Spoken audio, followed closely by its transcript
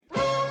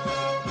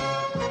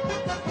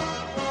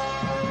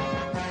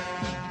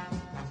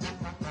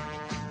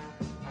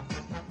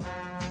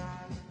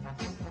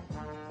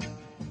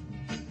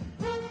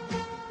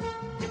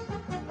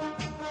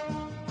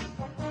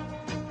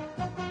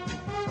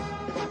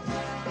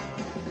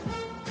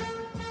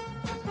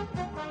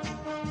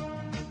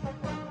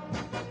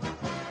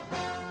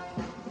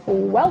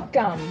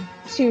Welcome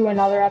to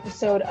another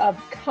episode of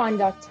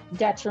Conduct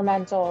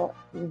Detrimental.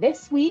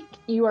 This week,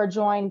 you are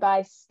joined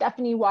by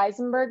Stephanie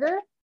Weisenberger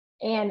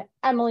and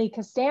Emily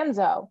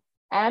Costanzo.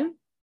 Em,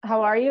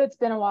 how are you? It's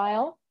been a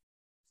while.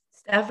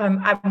 Steph,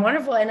 I'm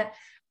wonderful. And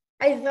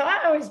I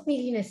thought I was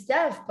speaking to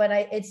Steph, but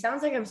it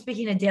sounds like I'm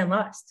speaking to Dan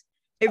Lust.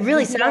 It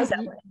really sounds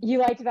that way. You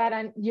like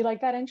that? You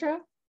like that intro?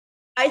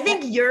 I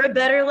think you're a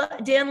better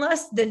Dan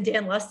Lust than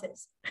Dan Lust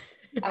is.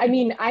 I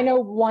mean, I know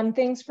one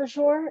thing's for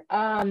sure.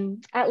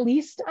 At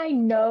least I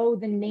know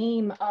the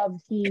name of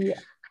the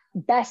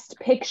Best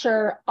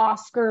Picture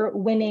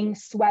Oscar-winning,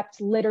 swept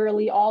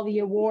literally all the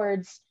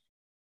awards.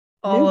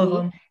 All movie, of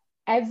them.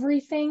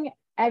 Everything,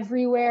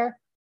 Everywhere,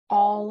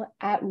 All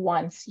at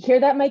Once. You hear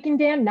that, Mike and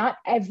Dan? Not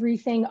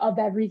everything of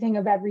everything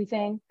of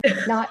everything.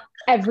 Not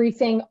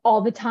everything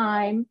all the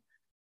time.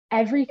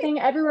 Everything,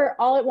 Everywhere,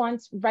 All at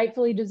Once,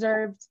 rightfully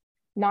deserved.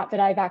 Not that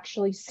I've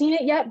actually seen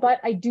it yet,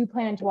 but I do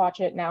plan to watch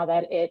it now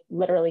that it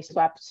literally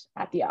swept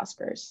at the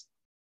Oscars.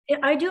 Yeah,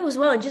 I do as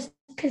well. Just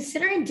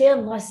considering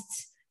Dan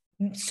Lust's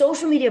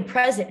social media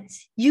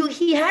presence,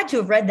 he had to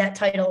have read that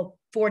title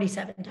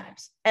 47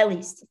 times, at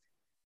least.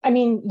 I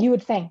mean, you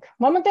would think.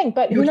 One would think,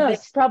 but who knows?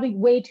 He's probably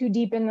way too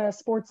deep in the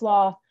sports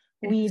law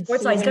weeds.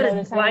 Sports law, he's got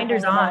his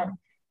blinders on.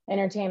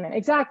 Entertainment,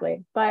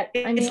 exactly. But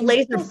I mean, it's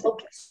laser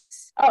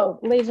focus. Oh,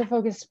 laser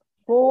focus.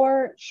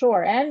 For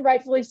sure, and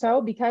rightfully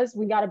so, because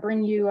we got to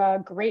bring you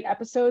great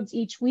episodes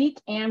each week,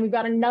 and we've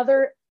got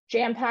another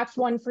jam-packed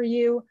one for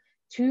you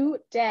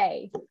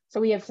today.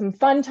 So we have some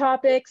fun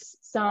topics,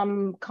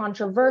 some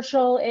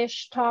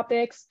controversial-ish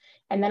topics,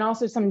 and then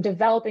also some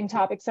developing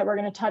topics that we're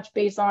going to touch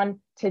base on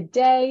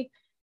today.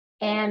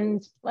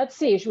 And let's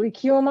see, should we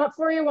cue them up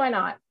for you? Why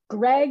not?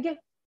 Greg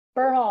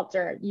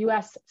Berhalter,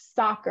 U.S.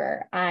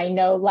 Soccer. I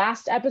know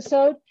last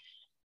episode,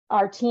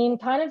 our team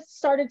kind of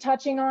started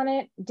touching on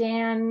it,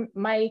 Dan,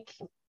 Mike,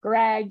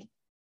 Greg,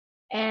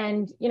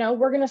 and,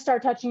 we're going to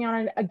start touching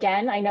on it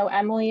again. I know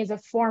Emily is a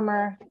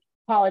former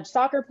college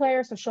soccer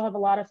player, so she'll have a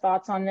lot of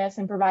thoughts on this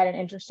and provide an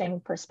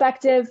interesting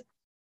perspective.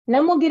 And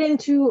then we'll get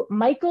into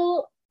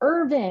Michael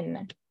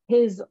Irvin,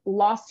 his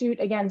lawsuit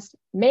against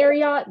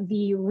Marriott.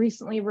 The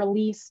recently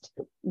released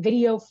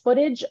video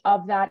footage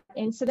of that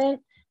incident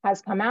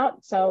has come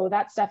out, so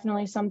that's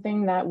definitely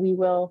something that we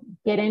will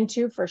get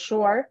into for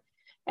sure.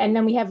 And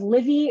then we have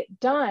Livvy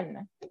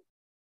Dunne.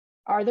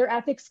 Are there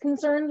ethics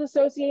concerns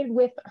associated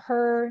with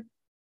her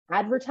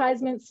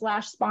advertisement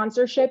 /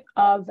 sponsorship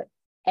of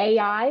an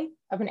AI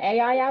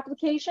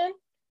application?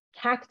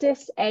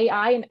 Cactus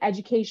AI, an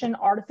education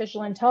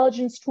artificial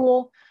intelligence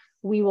tool.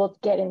 We will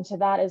get into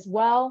that as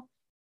well.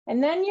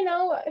 And then, who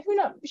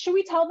knows? Should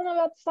we tell them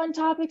about the fun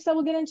topics that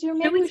we'll get into?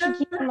 Maybe we should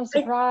keep them a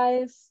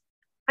surprise.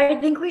 I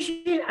think we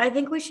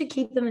should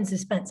keep them in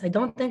suspense. I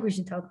don't think we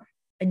should tell them.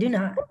 I do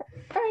not. All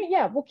right,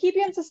 yeah, we'll keep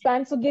you in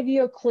suspense. We'll give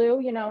you a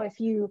clue. If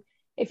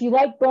you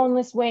like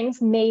boneless wings,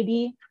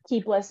 maybe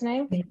keep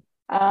listening.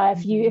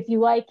 If you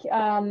like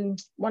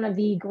one of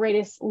the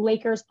greatest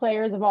Lakers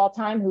players of all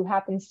time, who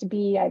happens to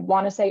be, I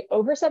want to say,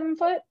 over 7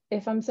 foot,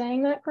 if I'm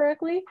saying that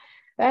correctly,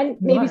 then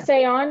maybe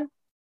stay on.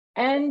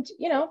 And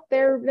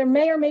there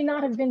may or may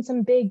not have been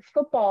some big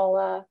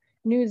football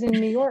news in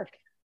New York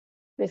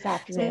this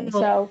afternoon.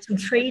 So some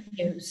trade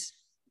news.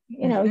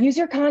 Use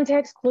your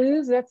context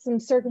clues. That's some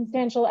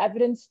circumstantial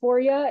evidence for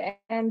you,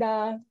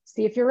 and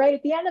see if you're right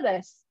at the end of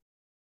this.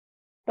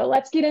 But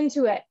let's get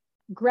into it.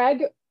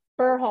 Greg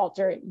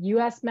Berhalter,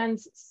 U.S.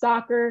 men's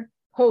soccer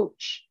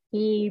coach.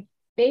 He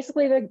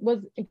basically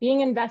was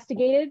being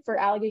investigated for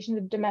allegations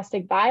of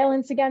domestic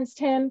violence against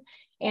him,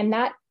 and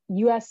that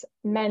U.S.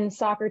 men's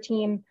soccer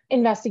team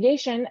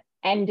investigation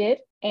ended.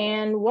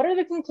 And what are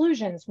the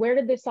conclusions? Where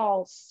did this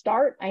all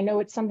start? I know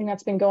it's something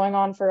that's been going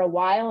on for a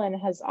while and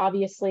has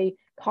obviously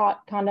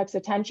caught Conduct's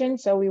attention.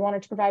 So we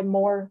wanted to provide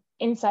more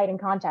insight and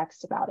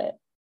context about it.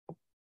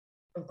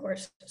 Of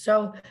course.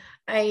 So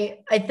I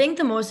think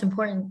the most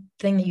important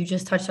thing that you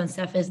just touched on,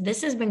 Steph, is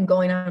this has been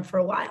going on for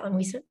a while. And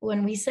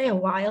when we say a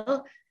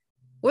while,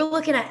 we're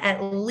looking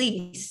at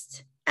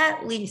least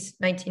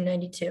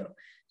 1992.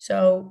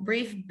 So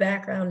brief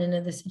background into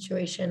the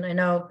situation. I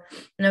know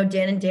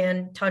Dan and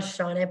Dan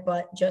touched on it,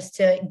 but just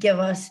to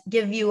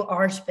give you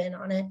our spin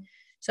on it.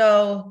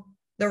 So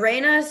the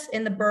Reynas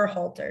and the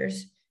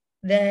Berhalters,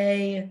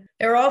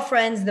 they're all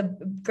friends. The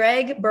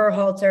Greg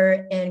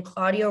Berhalter and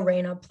Claudio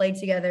Reyna played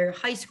together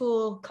high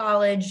school,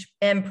 college,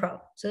 and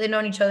pro. So they've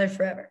known each other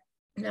forever.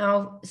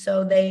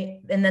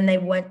 Then they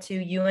went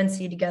to UNC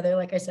together,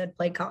 like I said,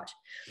 played college.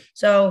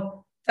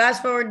 So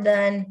fast forward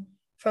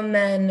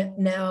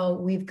now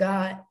we've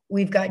got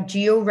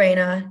Gio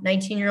Reyna,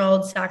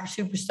 19-year-old soccer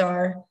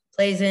superstar,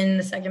 plays in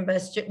the second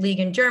best league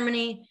in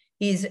Germany.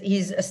 He's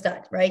a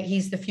stud, right?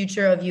 He's the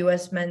future of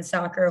U.S. men's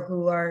soccer,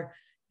 who are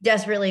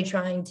desperately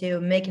trying to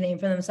make a name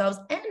for themselves.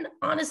 And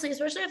honestly,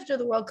 especially after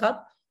the World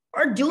Cup,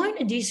 are doing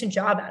a decent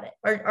job at it,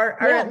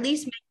 are at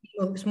least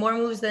making more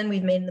moves than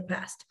we've made in the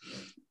past.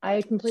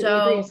 I completely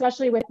agree,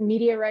 especially with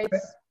media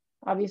rights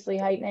obviously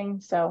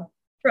heightening. So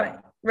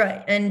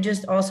right. And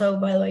just also,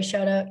 by the way,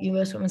 shout out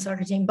U.S. women's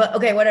soccer team. But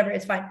okay, whatever,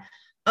 it's fine.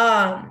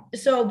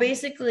 So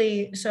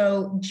basically,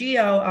 so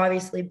Gio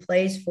obviously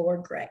plays for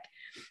Greg.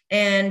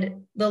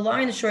 And the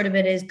long and the short of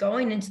it is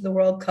going into the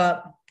World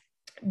Cup,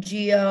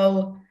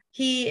 Gio,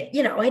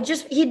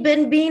 he'd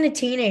been being a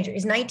teenager.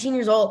 He's 19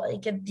 years old.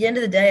 Like at the end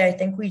of the day, I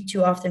think we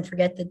too often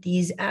forget that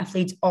these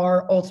athletes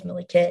are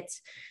ultimately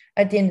kids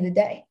at the end of the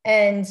day.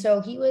 And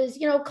so he was,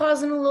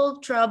 causing a little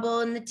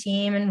trouble in the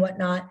team and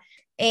whatnot.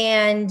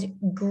 And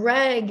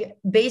Greg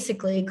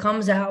basically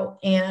comes out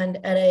and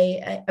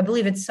I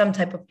believe it's some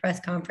type of press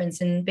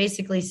conference, and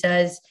basically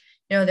says,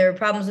 there are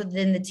problems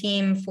within the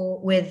team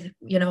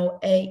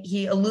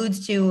he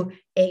alludes to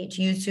age,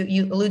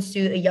 alludes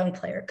to a young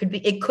player.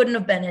 It couldn't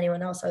have been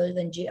anyone else other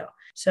than Gio.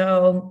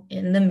 So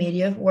in the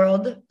media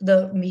world,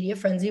 the media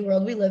frenzy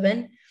world we live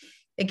in,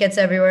 it gets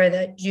everywhere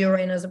that Gio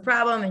Reyna is a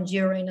problem and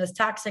Gio Reyna is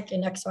toxic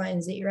and X, Y,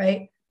 and Z,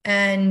 right?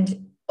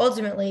 And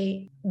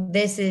ultimately,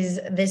 this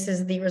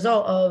is the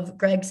result of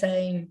Greg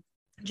saying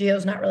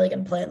Gio's not really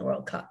going to play in the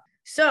World Cup.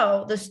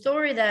 So the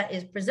story that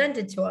is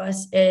presented to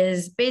us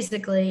is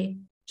basically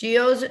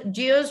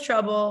Gio's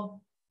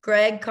trouble.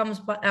 Greg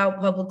comes out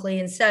publicly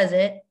and says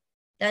it,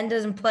 then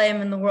doesn't play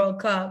him in the World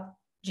Cup.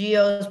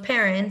 Gio's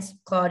parents,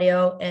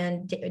 Claudio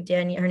and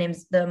Danielle,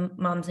 the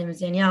mom's name is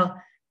Danielle,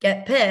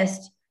 get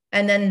pissed.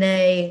 And then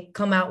they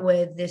come out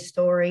with this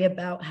story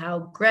about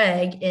how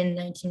Greg in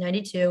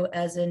 1992,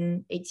 as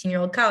an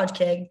 18-year-old college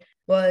kid,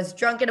 was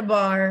drunk at a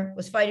bar,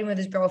 was fighting with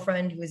his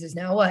girlfriend, who is his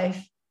now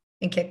wife,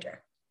 and kicked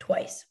her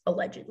twice,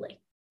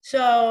 allegedly.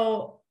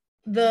 So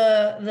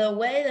the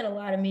way that a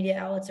lot of media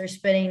outlets are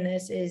spinning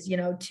this is,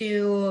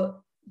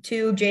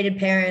 two jaded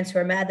parents who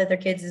are mad that their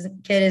kid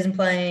isn't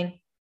playing,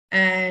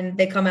 and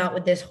they come out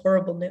with this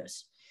horrible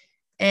news.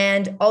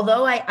 And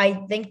although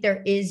I think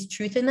there is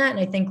truth in that, and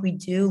I think we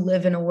do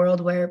live in a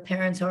world where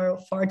parents are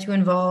far too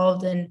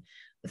involved and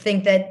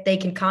think that they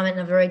can comment and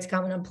have the right to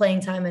comment on playing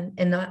time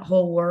in that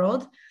whole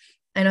world.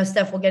 I know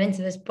Steph will get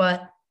into this,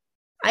 but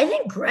I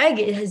think Greg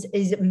is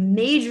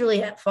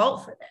majorly at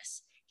fault for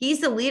this. He's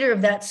the leader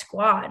of that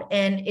squad,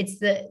 and it's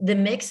the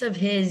mix of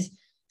his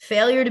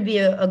failure to be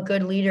a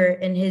good leader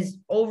and his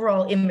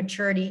overall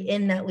immaturity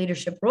in that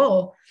leadership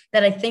role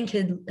that I think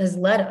has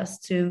led us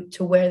to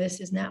where this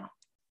is now.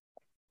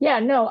 Yeah,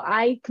 no,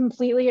 I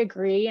completely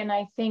agree. And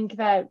I think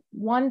that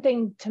one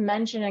thing to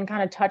mention and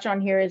kind of touch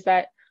on here is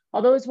that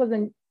although this was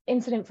an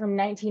incident from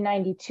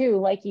 1992,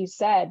 like you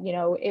said,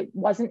 it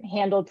wasn't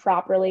handled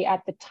properly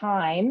at the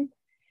time.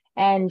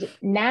 And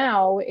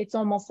now it's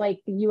almost like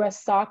the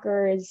US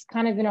soccer is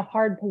kind of in a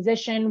hard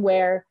position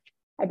where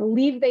I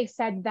believe they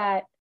said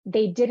that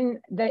the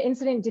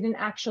incident didn't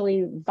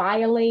actually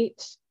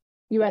violate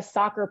US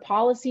soccer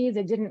policies.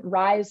 It didn't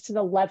rise to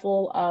the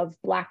level of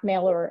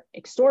blackmail or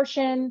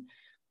extortion.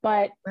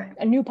 But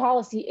a new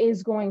policy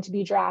is going to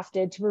be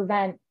drafted to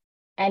prevent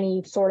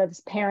any sort of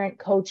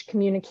parent-coach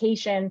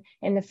communication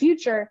in the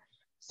future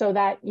so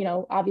that,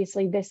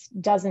 obviously this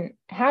doesn't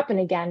happen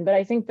again. But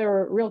I think the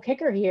real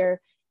kicker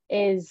here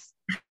is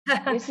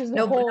this is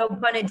no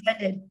pun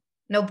intended.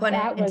 No pun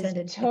intended.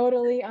 That was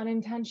totally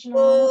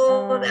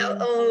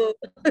unintentional.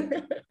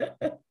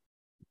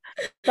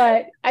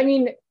 But I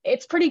mean,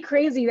 it's pretty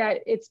crazy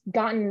that it's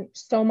gotten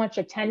so much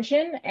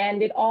attention,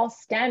 and it all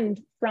stemmed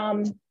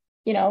from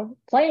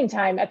playing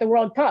time at the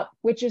World Cup,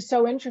 which is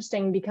so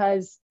interesting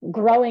because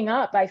growing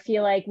up, I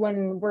feel like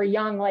when we're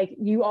young, like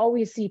you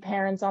always see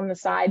parents on the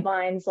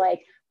sidelines,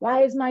 like,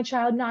 why is my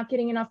child not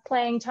getting enough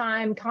playing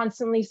time?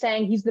 Constantly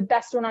saying he's the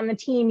best one on the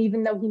team,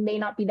 even though he may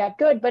not be that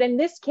good. But in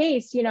this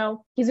case,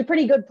 he's a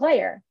pretty good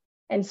player.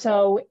 And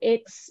so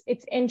it's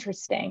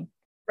interesting.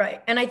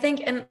 Right. And I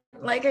think, and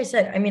like I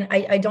said, I mean,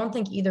 I don't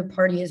think either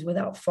party is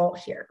without fault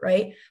here,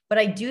 right? But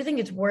I do think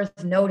it's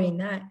worth noting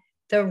that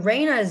the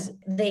Reynas,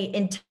 they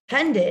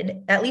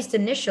intended, at least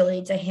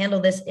initially, to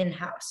handle this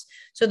in-house.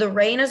 So the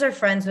Reynas are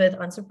friends with,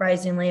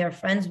 unsurprisingly, are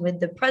friends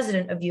with the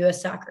president of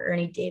U.S. Soccer,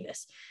 Ernie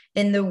Davis.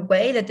 And the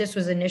way that this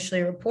was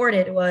initially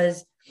reported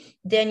was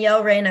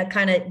Danielle Reyna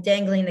kind of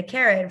dangling the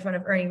carrot in front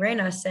of Ernie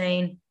Reyna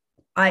saying,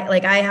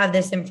 I have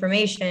this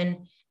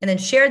information, and then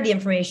shared the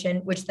information,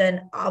 which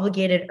then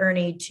obligated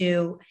Ernie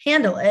to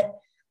handle it.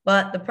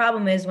 But the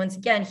problem is, once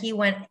again, he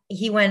went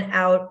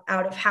out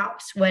of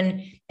house,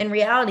 when in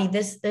reality,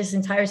 this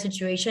entire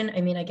situation,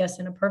 I mean, I guess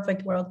in a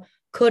perfect world,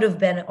 could have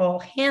been all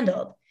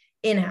handled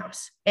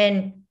in-house.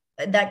 And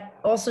that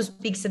also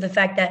speaks to the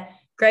fact that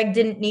Greg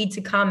didn't need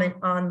to comment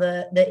on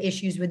the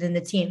issues within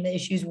the team. The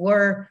issues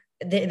were,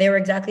 they were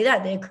exactly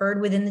that. They occurred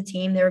within the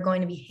team. They were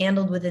going to be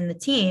handled within the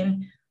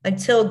team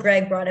until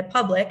Greg brought it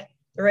public.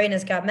 The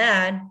Reynas got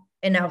mad,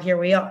 and now here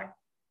we are.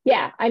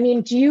 Yeah, I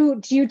mean, do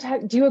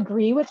you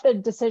agree with the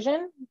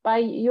decision by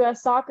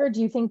U.S. Soccer?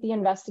 Do you think the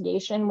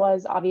investigation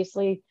was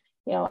obviously,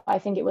 I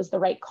think it was the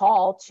right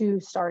call to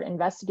start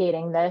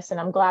investigating this,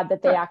 and I'm glad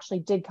that they actually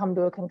did come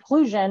to a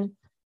conclusion.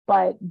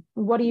 But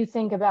what do you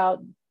think about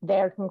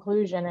their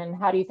conclusion, and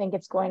how do you think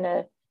it's going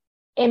to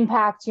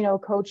impact,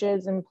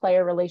 coaches and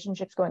player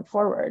relationships going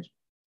forward?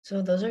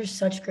 So those are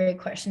such great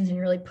questions, and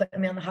you're really putting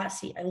me on the hot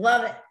seat. I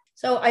love it.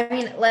 So, I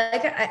mean,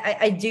 like,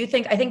 I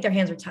think their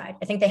hands were tied.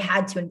 I think they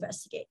had to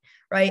investigate,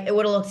 right? It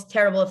would have looked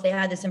terrible if they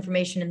had this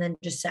information and then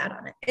just sat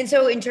on it. And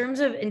so in terms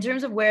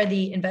of where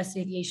the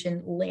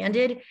investigation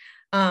landed,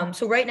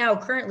 so right now,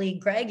 currently,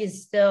 Greg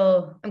is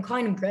still, I'm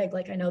calling him Greg,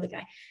 like I know the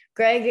guy.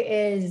 Greg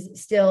is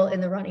still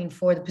in the running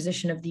for the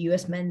position of the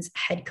US men's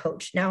head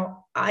coach.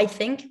 Now, I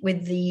think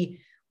with the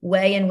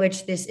way in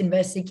which this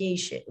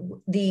investigation,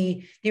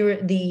 the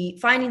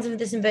findings of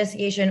this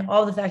investigation,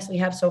 all the facts we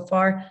have so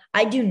far,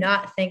 I do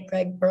not think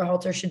Greg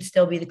Berhalter should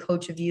still be the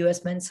coach of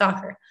U.S. men's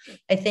soccer.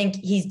 I think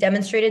he's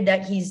demonstrated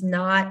that he's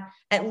not,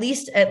 at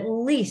least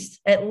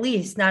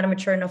not a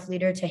mature enough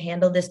leader to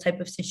handle this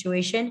type of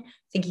situation.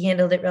 I think he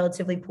handled it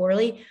relatively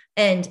poorly.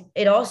 And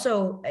it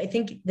also, I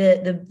think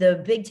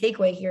the big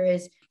takeaway here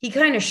is he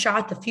kind of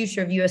shot the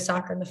future of U.S.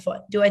 soccer in the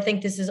foot. Do I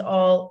think this is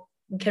all,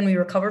 can we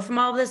recover from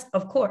all of this?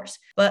 Of course.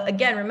 But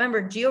again,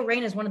 remember, Gio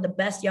Reyna is one of the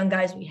best young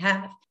guys we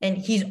have. And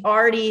he's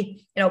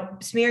already,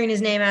 smearing his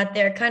name out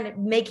there, kind of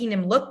making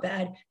him look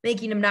bad,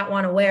 making him not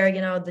want to wear,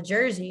 the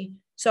jersey.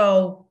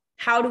 So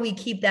how do we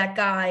keep that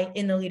guy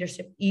in the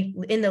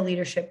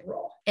leadership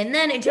role? And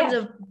then in terms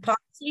of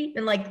policy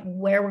and like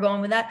where we're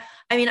going with that,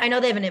 I mean, I know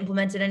they haven't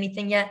implemented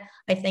anything yet.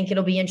 I think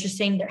it'll be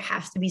interesting. There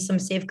has to be some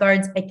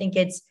safeguards. I think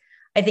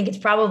it's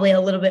probably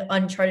a little bit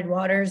uncharted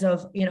waters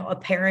of, a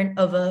parent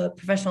of a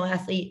professional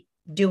athlete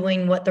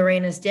doing what the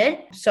Reynas did.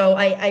 So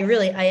I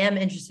am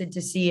interested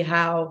to see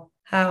how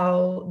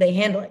they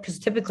handle it. Because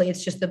typically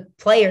it's just the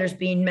players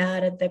being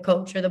mad at the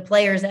coach or the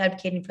players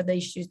advocating for the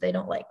issues they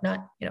don't like,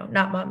 not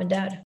mom and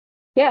dad.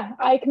 Yeah,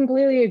 I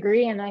completely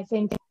agree. And I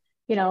think,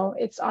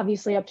 it's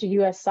obviously up to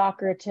US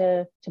Soccer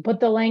to put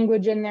the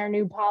language in their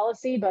new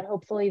policy, but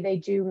hopefully they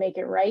do make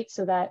it right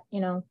so that,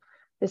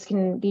 this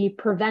can be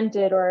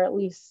prevented or at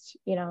least,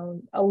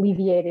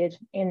 alleviated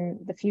in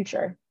the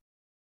future.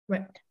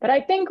 Right. But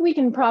I think we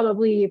can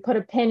probably put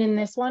a pin in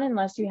this one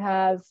unless you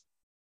have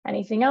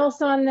anything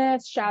else on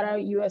this. Shout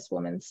out US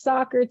women's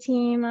soccer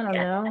team. I don't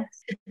know.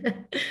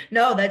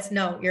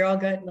 No, you're all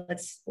good.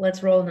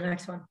 Let's roll the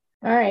next one.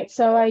 All right.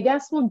 So I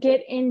guess we'll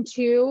get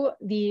into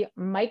the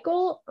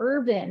Michael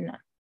Irvin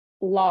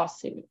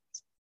lawsuit.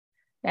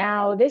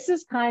 Now, this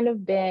has kind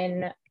of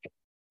been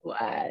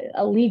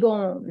a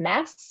legal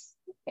mess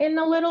in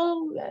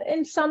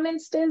some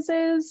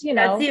instances,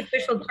 That's the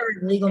official term,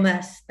 legal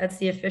mess. That's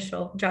the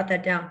official. Jot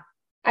that down.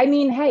 I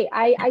mean, hey,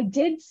 I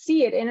did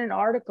see it in an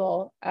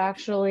article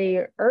actually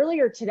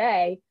earlier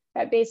today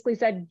that basically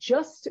said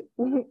just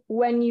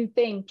when you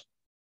think,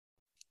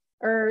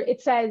 or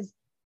it says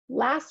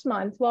last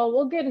month, well,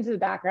 we'll get into the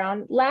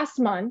background. Last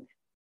month,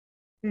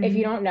 if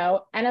you don't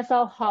know,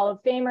 NFL Hall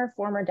of Famer,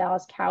 former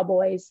Dallas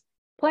Cowboys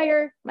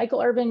player,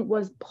 Michael Irvin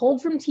was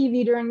pulled from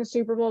TV during the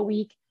Super Bowl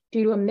week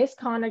due to a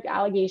misconduct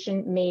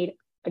allegation made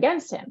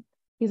against him.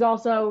 He's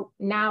also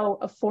now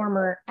a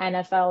former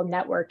NFL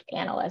Network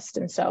analyst.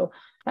 And so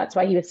that's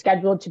why he was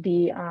scheduled to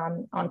be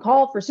on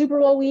call for Super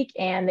Bowl week,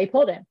 and they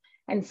pulled him.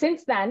 And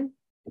since then,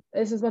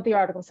 this is what the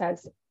article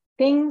says,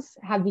 things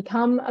have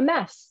become a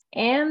mess.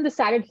 And the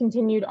saga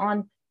continued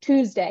on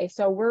Tuesday.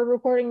 So we're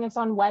recording this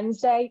on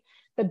Wednesday.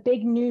 The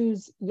big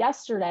news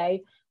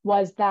yesterday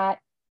was that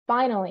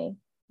finally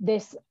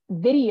this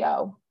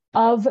video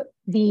of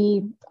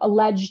the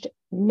alleged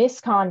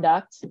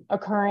misconduct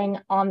occurring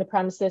on the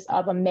premises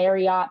of a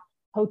Marriott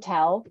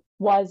hotel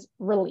was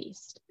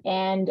released.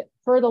 And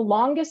for the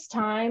longest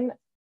time,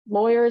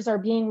 lawyers are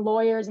being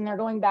lawyers and they're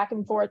going back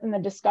and forth in the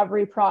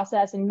discovery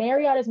process. And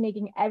Marriott is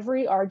making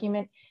every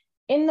argument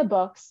in the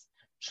books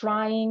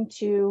trying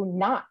to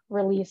not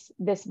release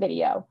this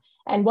video.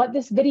 And what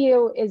this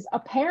video is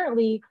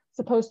apparently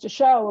supposed to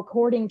show,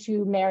 according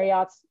to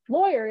Marriott's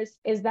lawyers,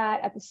 is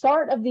that at the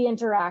start of the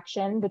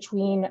interaction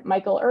between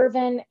Michael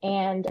Irvin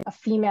and a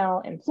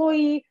female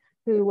employee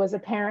who was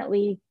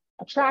apparently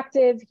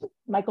attractive,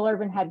 Michael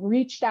Irvin had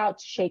reached out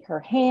to shake her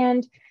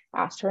hand,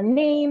 asked her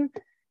name,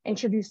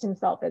 introduced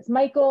himself as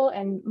Michael,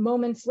 and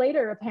moments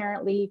later,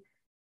 apparently,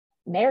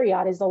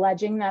 Marriott is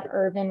alleging that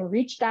Irvin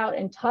reached out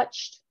and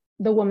touched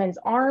the woman's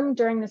arm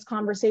during this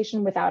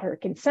conversation without her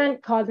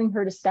consent, causing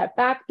her to step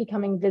back,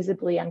 becoming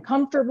visibly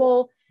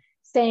uncomfortable,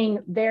 saying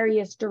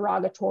various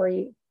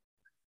derogatory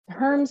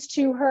terms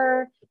to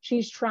her.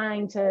 She's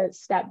trying to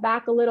step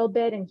back a little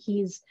bit, and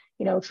he's,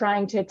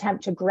 trying to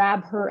attempt to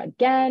grab her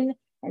again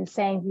and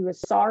saying he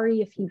was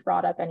sorry if he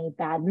brought up any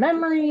bad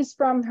memories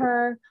from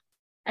her.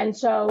 And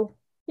so,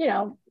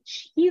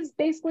 he's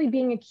basically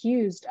being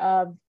accused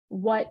of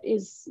what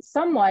is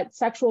somewhat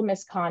sexual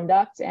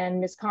misconduct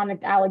and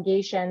misconduct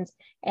allegations.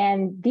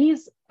 And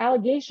these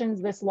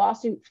allegations, this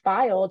lawsuit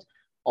filed,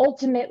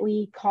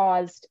 ultimately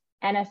caused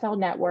NFL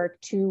Network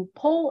to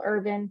pull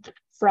Irvin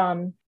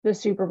from the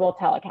Super Bowl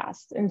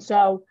telecast. And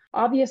so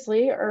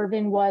obviously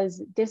Irvin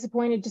was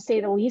disappointed to say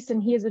the least,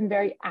 and he has been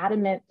very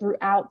adamant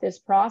throughout this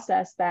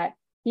process that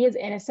he is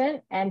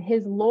innocent, and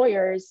his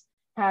lawyers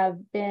have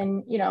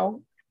been,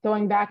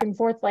 going back and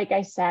forth, like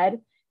I said,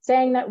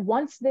 saying that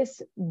once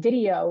this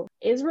video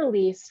is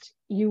released,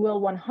 you will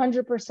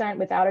 100%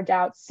 without a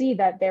doubt see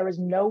that there was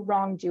no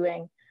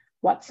wrongdoing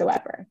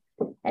whatsoever.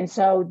 And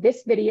so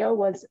this video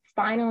was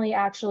finally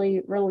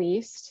actually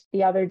released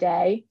the other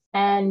day.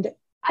 And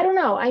I don't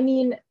know. I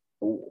mean,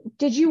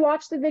 did you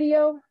watch the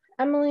video,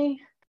 Emily?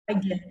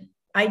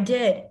 I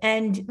did.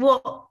 And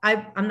well,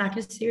 I'm not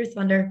going to steal your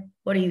thunder.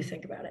 What do you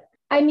think about it?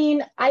 I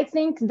mean, I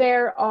think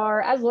there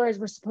are, as lawyers,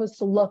 we're supposed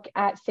to look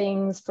at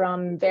things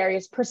from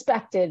various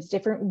perspectives,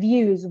 different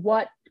views.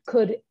 What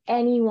could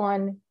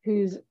anyone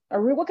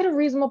what could a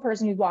reasonable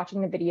person who's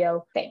watching the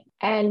video think?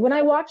 And when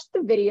I watched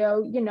the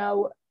video,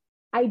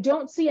 I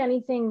don't see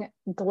anything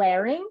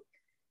glaring.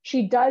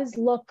 She does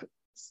look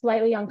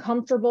slightly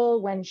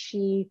uncomfortable when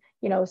she,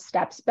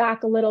 steps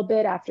back a little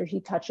bit after he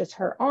touches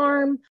her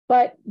arm,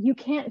 but you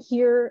can't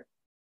hear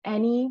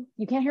any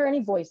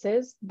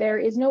voices. There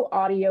is no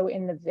audio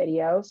in the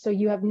video. So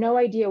you have no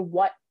idea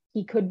what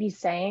he could be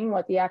saying,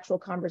 what the actual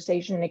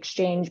conversation and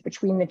exchange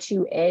between the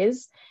two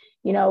is.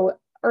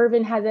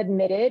 Irvin has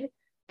admitted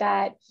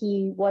that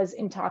he was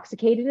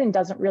intoxicated and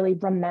doesn't really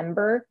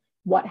remember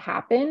what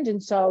happened.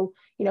 And so,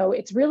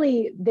 it's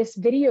really this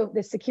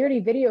security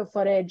video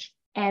footage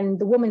and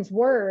the woman's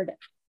word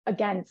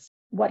against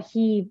what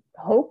he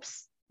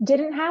hopes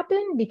didn't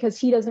happen, because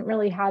he doesn't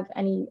really have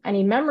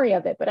any memory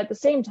of it. But at the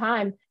same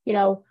time,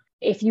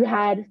 if you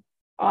had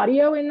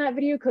audio in that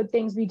video, could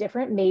things be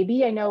different?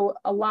 Maybe. I know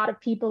a lot of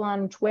people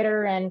on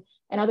Twitter and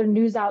other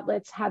news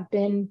outlets have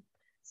been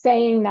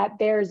saying that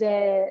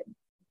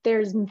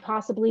there's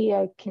possibly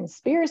a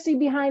conspiracy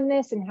behind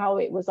this and how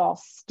it was all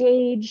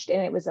staged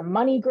and it was a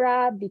money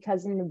grab,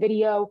 because in the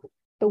video,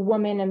 the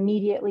woman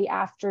immediately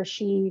after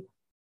she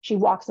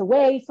walks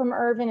away from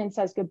Irvin and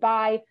says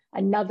goodbye,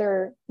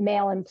 another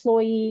male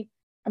employee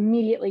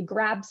immediately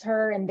grabs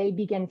her and they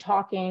begin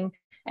talking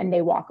and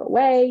they walk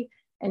away.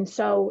 And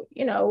so,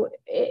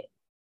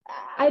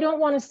 I don't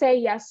want to say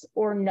yes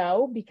or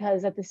no,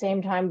 because at the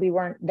same time, we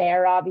weren't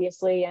there,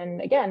 obviously.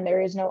 And again,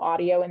 there is no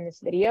audio in this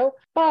video,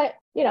 but,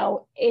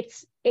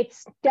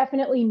 it's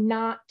definitely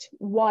not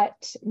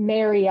what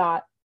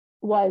Marriott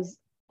was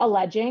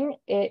alleging.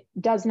 It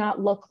does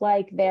not look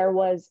like there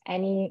was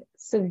any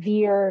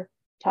severe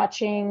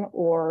touching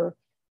or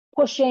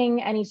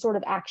pushing, any sort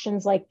of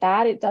actions like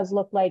that. It does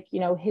look like,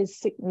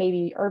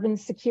 maybe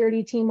Irvin's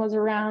security team was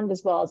around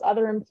as well as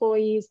other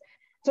employees.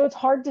 So it's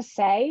hard to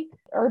say.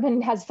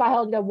 Irvin has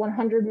filed a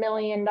 $100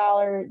 million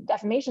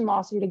defamation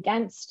lawsuit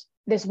against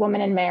this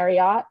woman in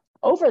Marriott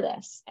over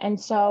this. And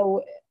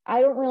so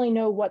I don't really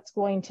know what's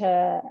going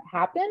to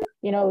happen.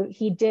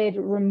 He did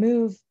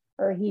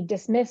he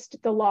dismissed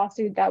the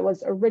lawsuit that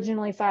was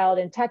originally filed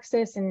in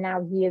Texas, and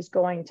now he is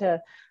going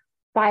to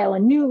file a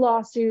new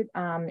lawsuit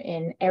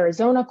in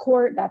Arizona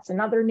court. That's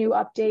another new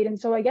update. And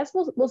so I guess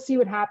we'll see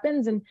what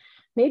happens. And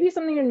maybe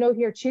something to note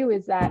here too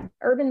is that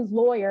Irvin's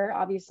lawyer,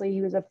 obviously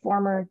he was a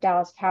former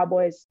Dallas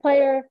Cowboys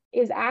player,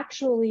 is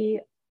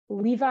actually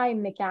Livvy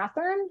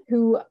McGathern,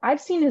 who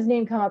I've seen his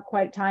name come up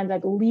quite a times. I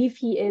believe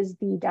he is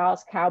the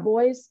Dallas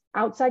Cowboys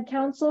outside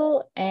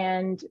counsel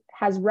and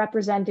has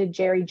represented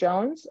Jerry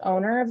Jones,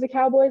 owner of the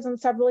Cowboys, on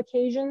several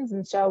occasions.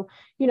 And so,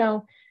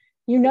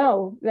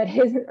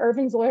 that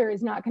Irvin's lawyer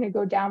is not going to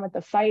go down with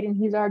the fight, and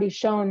he's already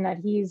shown that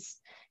he's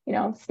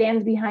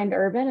stands behind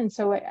Irvin. And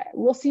so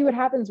we'll see what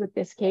happens with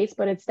this case,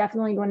 but it's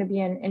definitely going to be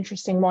an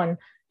interesting one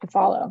to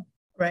follow.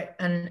 Right.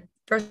 And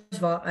first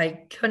of all,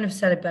 I couldn't have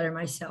said it better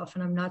myself,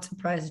 and I'm not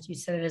surprised that you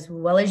said it as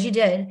well as you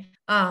did.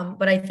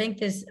 But I think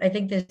this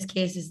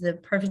case is the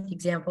perfect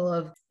example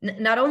of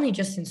not only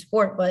just in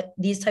sport, but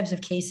these types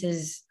of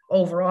cases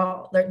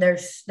overall.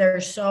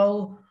 They're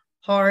so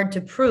hard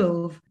to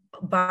prove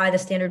by the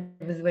standard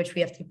with which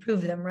we have to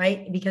prove them,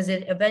 right? Because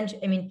it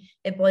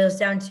boils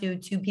down to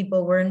two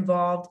people were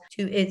involved.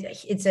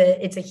 It's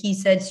a he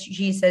said,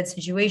 she said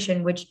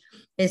situation, which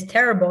is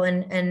terrible.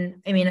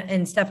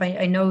 And Steph,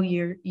 I know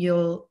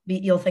you'll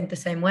think the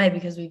same way,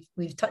 because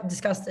we've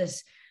discussed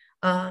this,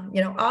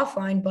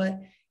 offline. But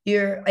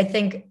I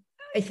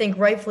think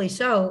rightfully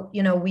so.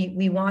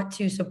 We want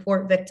to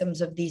support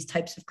victims of these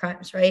types of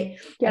crimes, right?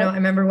 Yeah. I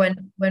remember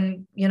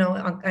when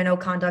I know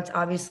Conduct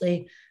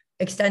obviously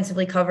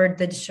extensively covered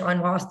the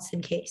Deshaun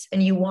Watson case,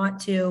 and you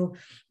want to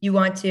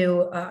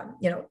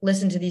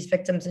listen to these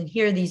victims and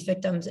hear these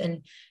victims.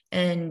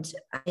 And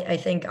I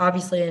think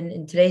obviously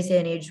in today's day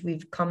and age,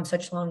 we've come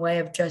such a long way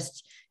of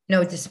just,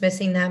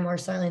 dismissing them or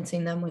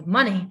silencing them with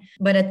money.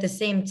 But at the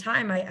same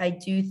time, I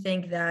do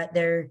think that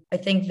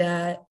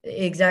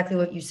exactly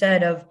what you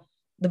said, of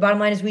the bottom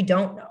line is we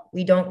don't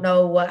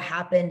know what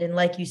happened. And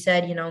like you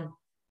said,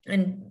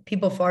 and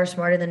people far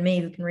smarter than me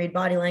who can read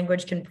body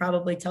language can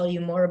probably tell you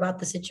more about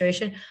the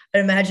situation. I'd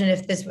imagine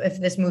if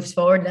this moves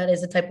forward, that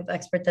is the type of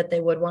expert that they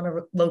would want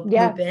to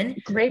loop in.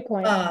 Great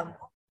point.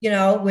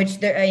 Which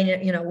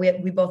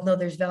there, we both know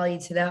there's value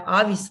to that,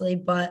 obviously,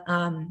 but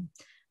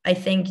I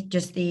think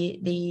just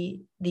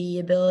the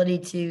ability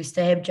to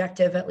stay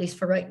objective, at least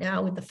for right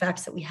now, with the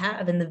facts that we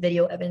have and the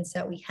video evidence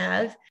that we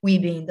have, we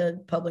being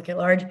the public at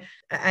large,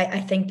 I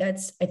think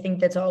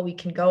that's all we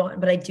can go on.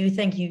 But I do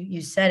think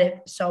you said it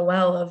so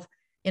well of,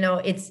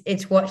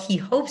 it's what he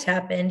hopes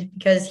happened,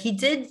 because he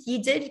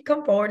did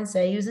come forward and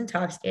say he was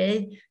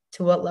intoxicated.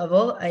 to what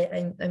level.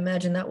 I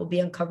imagine that will be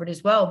uncovered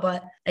as well.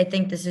 But I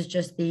think this is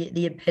just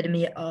the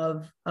epitome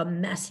of a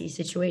messy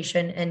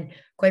situation. And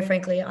quite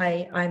frankly,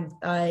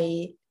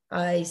 I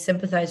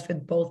sympathize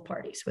with both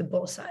parties, with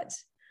both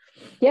sides.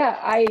 Yeah,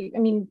 I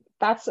mean,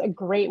 that's a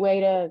great way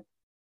to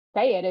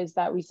say it, is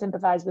that we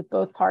sympathize with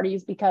both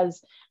parties,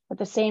 because at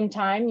the same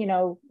time,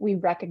 we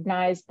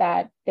recognize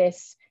that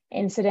this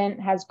incident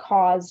has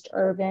caused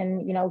Irvin,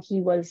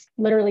 he was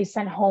literally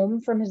sent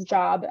home from his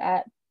job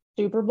at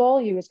Super Bowl.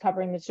 He was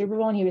covering the Super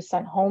Bowl and he was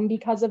sent home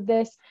because of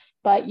this.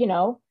 But,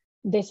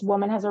 this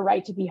woman has a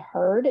right to be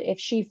heard. If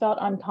she felt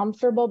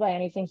uncomfortable by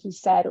anything he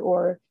said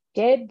or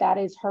did, that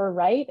is her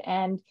right.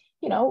 And,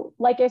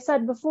 like I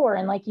said before,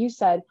 and like you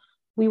said,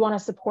 we want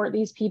to support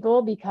these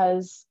people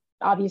because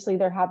obviously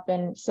there have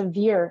been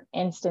severe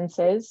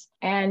instances,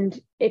 and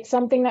it's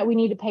something that we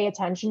need to pay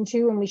attention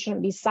to, and we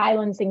shouldn't be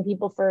silencing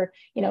people for,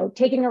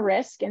 taking a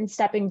risk and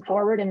stepping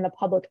forward in the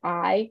public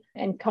eye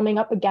and coming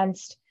up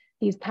against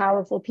these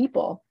powerful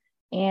people.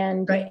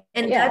 And right.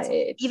 And yeah, that's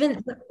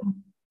even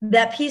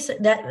that piece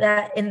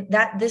that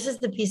this is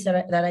the piece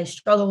that I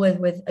struggle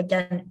with,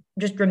 again,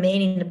 just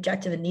remaining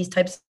objective in these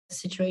types of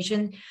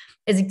situations,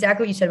 is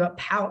exactly what you said about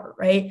power,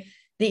 right?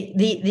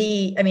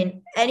 I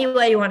mean, any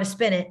way you want to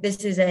spin it, this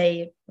is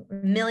a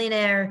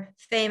millionaire,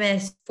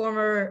 famous,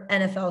 former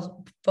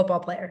NFL football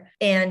player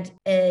and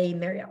a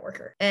Marriott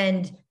worker.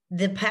 And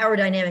the power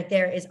dynamic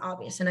there is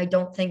obvious. And I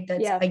don't think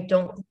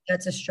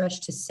that's a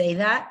stretch to say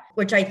that,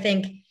 which I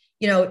think,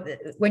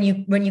 when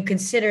you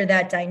consider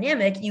that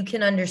dynamic, you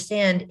can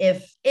understand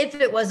if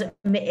it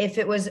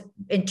was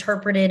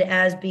interpreted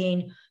as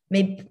being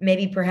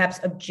maybe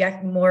perhaps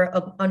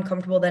more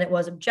uncomfortable than it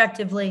was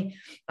objectively.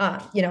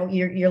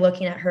 You're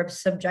looking at her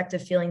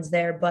subjective feelings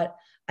there, but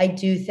I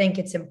do think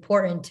it's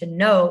important to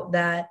note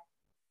that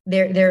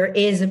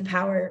there's a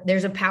power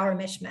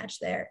mismatch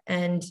there.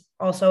 And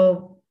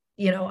also,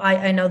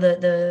 I know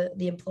the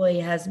employee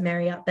has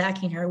Marriott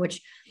backing her,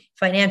 which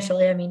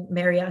financially, I mean,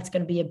 Marriott's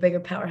going to be a bigger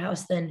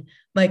powerhouse than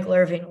Michael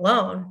Irvin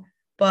alone,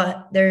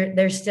 but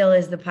there still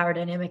is the power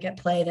dynamic at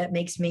play that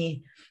makes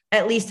me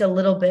at least a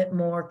little bit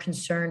more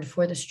concerned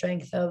for the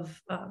strength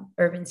of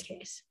Irvin's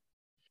case.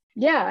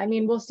 Yeah, I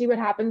mean, we'll see what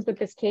happens with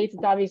this case.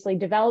 It's obviously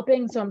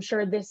developing, so I'm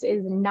sure this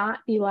is not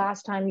the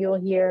last time you'll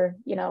hear,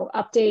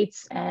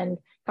 updates and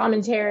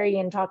commentary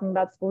and talking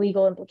about the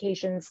legal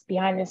implications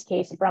behind this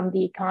case from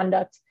the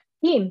conduct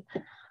team.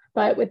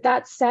 But with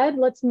that said,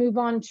 let's move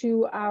on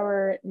to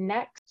our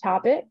next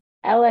topic.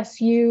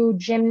 LSU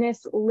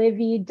gymnast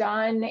Livvy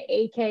Dunne,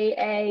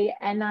 aka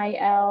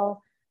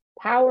NIL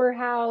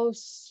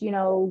powerhouse,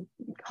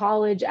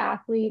 college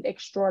athlete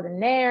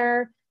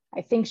extraordinaire.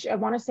 I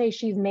want to say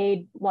she's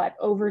made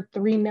over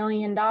 $3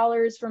 million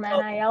from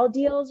NIL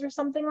deals or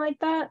something like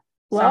that.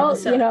 Well,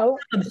 so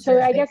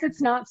I guess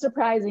it's not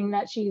surprising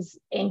that she's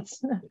inked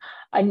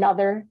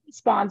another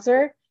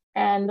sponsor.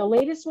 And the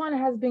latest one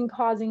has been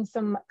causing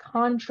some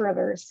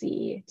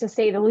controversy, to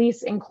say the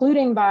least,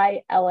 including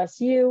by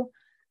LSU.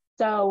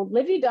 So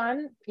Livvy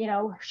Dunne,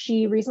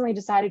 she recently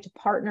decided to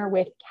partner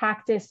with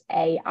Cactus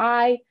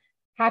AI.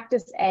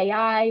 Cactus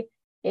AI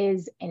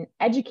is an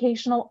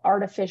educational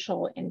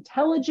artificial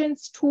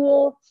intelligence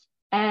tool.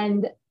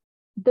 And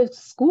the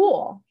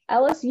school,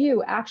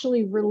 LSU,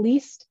 actually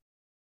released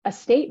a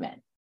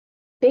statement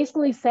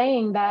basically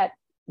saying that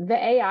the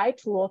AI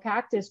tool,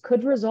 Cactus,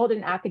 could result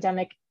in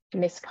academic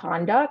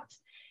misconduct.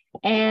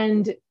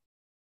 And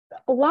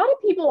a lot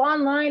of people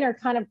online are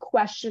kind of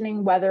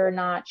questioning whether or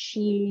not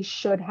she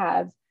should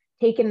have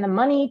taken the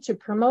money to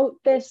promote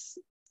this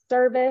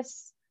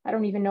service. I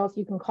don't even know if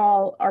you can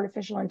call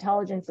artificial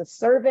intelligence a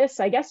service.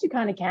 I guess you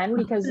kind of can,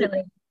 because it's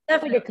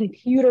like a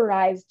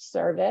computerized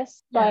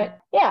service. But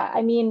yeah,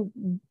 I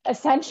mean,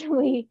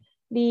 essentially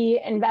the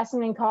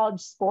investment in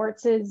college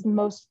sports'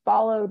 most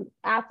followed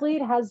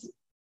athlete has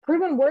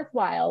proven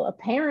worthwhile.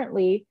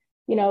 Apparently,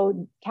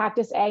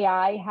 Cactus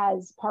AI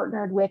has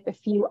partnered with a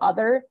few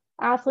other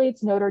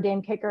athletes, Notre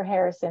Dame kicker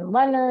Harrison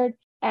Leonard,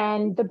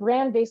 and the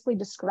brand basically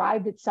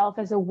described itself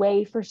as a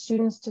way for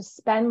students to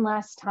spend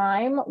less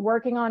time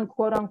working on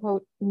quote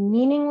unquote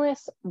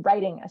meaningless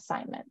writing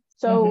assignments.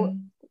 So,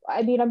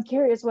 I mean, I'm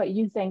curious what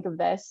you think of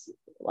this.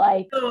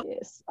 Like,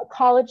 is a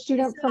college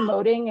student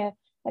promoting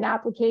an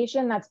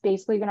application that's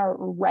basically going to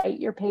write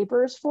your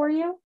papers for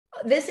you?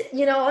 This,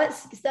 what,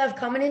 Steph,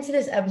 coming into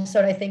this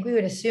episode, I think we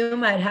would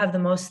assume I'd have the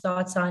most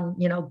thoughts on,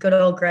 good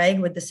old Greg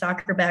with the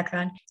soccer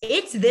background.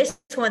 It's this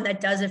one that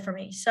does it for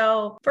me.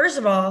 So first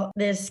of all,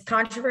 this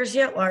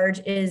controversy at large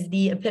is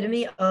the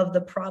epitome of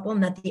the problem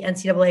that the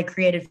NCAA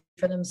created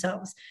for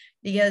themselves,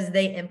 because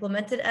they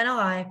implemented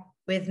NLI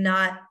with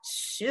not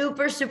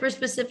super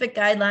specific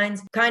guidelines,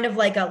 kind of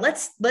like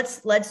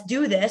let's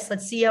do this.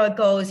 Let's see how it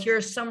goes. Here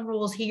are some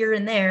rules here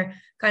and there,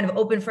 kind of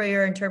open for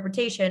your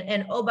interpretation.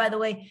 And oh, by the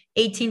way,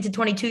 18 to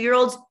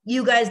 22-year-olds,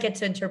 you guys get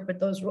to interpret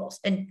those rules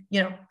and,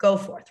 go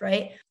forth,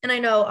 right? And I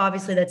know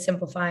obviously that's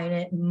simplifying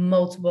it.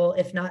 Multiple,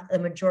 if not the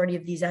majority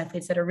of these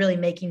athletes that are really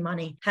making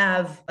money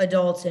have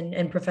adults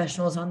and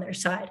professionals on their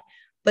side.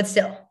 But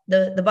still,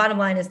 the bottom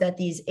line is that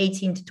these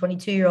 18 to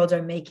 22-year-olds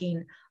are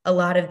making a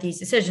lot of these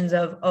decisions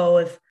of,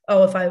 do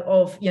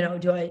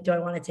I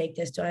want to take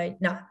this? Do I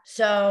not?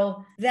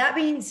 So that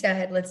being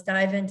said, let's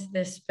dive into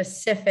this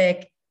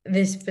specific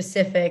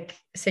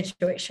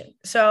situation.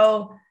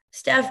 So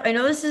Steph, I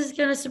know this is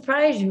going to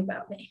surprise you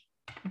about me.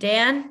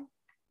 Dan,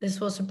 this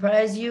will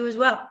surprise you as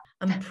well.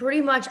 I'm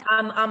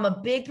a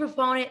big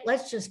proponent.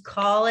 Let's just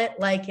call it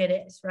like it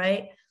is,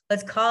 right?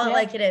 Let's call it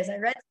like it is. I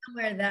read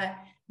somewhere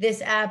that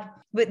this app,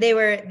 but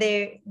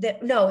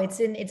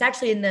it's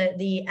actually in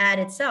the ad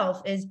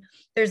itself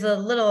there's a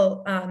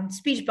little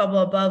speech bubble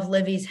above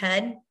Livvy's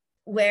head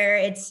where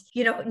it's,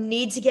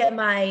 need to get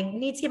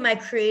my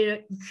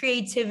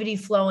creativity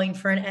flowing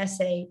for an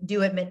essay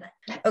due at midnight.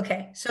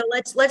 Okay. So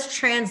let's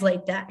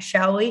translate that,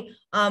 shall we?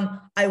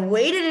 I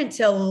waited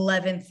until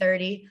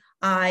 11:30.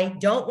 I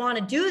don't want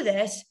to do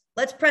this.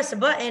 Let's press a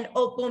button.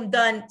 Oh, boom,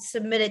 done.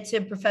 Submit it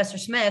to Professor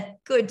Smith.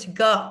 Good to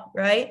go,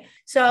 right?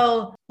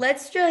 So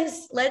let's,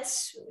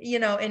 and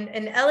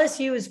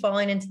LSU is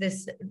falling into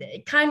this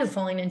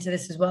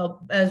as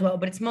well,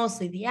 but it's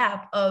mostly the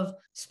app of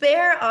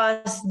spare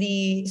us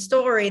the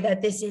story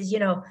that this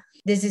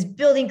is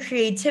building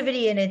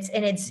creativity and it's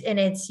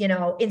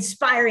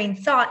inspiring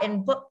thought.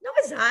 But no,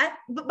 it's not.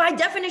 But by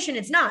definition,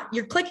 it's not.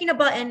 You're clicking a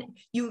button.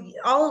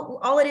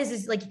 All it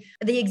is like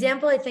the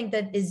example I think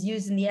that is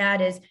used in the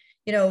ad is,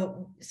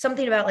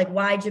 something about like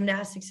why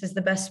gymnastics is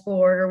the best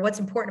sport or what's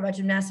important about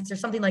gymnastics or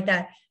something like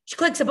that. She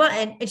clicks a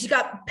button and she's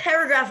got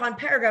paragraph on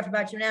paragraph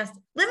about gymnastics.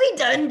 Livvy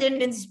Dunne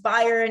didn't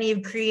inspire any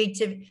of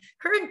creativity.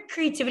 Her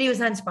creativity was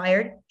not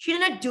inspired. She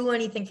did not do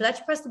anything for that.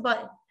 She pressed the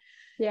button.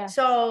 Yeah.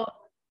 So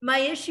my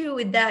issue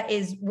with that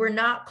is we're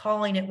not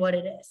calling it what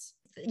it is.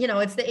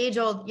 It's the age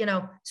old,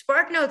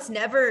 SparkNotes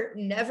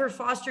never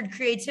fostered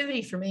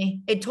creativity for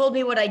me. It told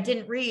me what I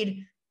didn't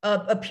read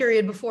a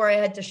period before I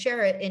had to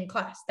share it in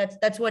class.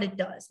 That's what it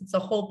does. It's the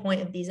whole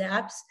point of these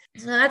apps.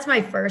 So that's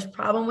my first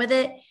problem with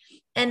it.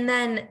 And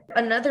then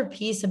another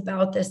piece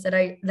about this that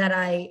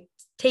I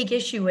take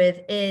issue with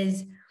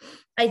is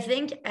I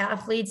think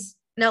athletes,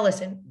 now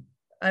listen,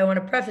 I want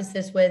to preface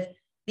this with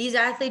these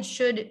athletes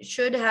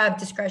should have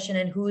discretion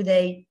in who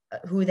they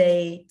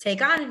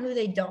take on and who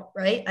they don't,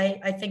 right?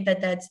 I think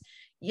that's,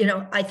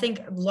 I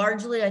think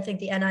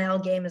the NIL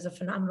game is a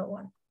phenomenal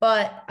one,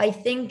 but I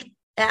think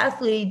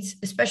athletes,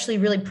 especially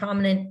really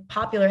prominent,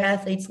 popular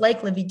athletes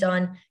like Livvy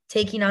Dunne,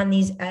 taking on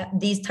these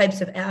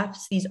types of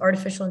apps, these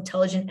artificial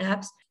intelligent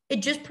apps,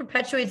 it just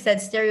perpetuates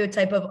that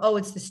stereotype of,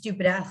 it's the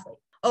stupid athlete.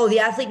 Oh,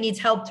 the athlete needs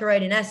help to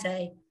write an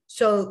essay.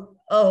 So,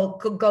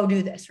 go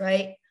do this,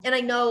 right? And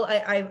I know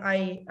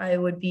I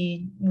would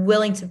be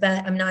willing to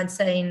bet, I'm not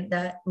saying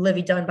that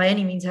Livvy Dunne by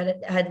any means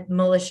had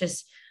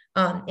malicious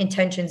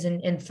intentions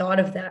and thought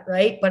of that,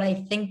 right? But I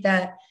think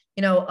that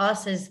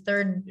us as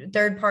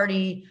third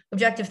party,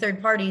 objective third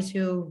parties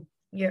who,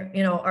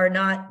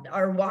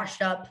 are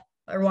washed up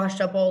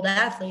old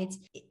athletes.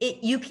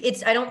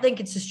 I don't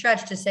think it's a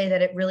stretch to say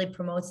that it really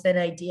promotes that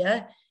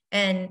idea.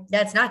 And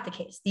that's not the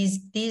case. These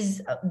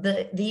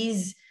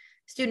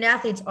student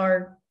athletes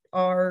are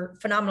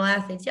phenomenal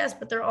athletes. Yes,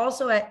 but they're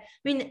also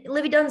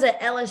Livvy Dunne's at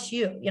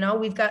LSU,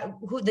 we've got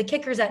the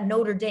kickers at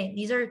Notre Dame.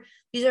 These are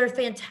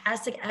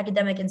fantastic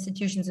academic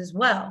institutions as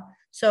well.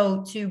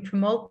 So to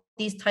promote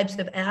these types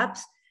of apps,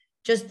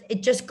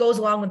 it just goes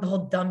along with the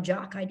whole dumb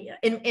jock idea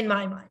in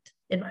my mind.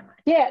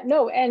 Yeah,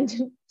 no.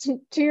 And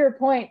to your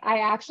point, I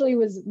actually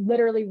was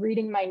literally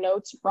reading my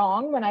notes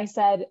wrong when I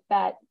said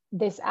that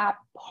this app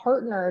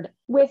partnered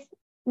with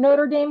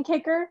Notre Dame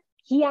kicker.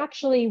 He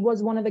actually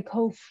was one of the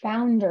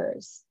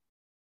co-founders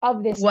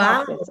of this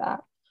app.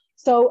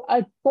 So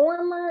a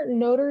former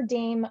Notre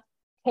Dame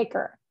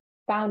kicker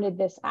founded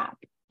this app.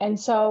 And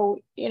so,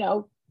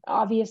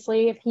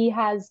 obviously if he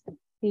has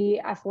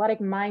the athletic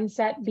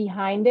mindset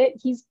behind it,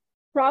 he's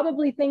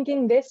probably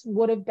thinking this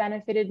would have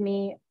benefited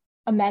me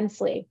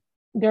immensely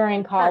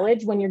during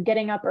college when you're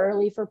getting up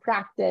early for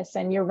practice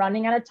and you're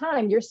running out of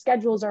time. Your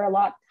schedules are a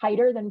lot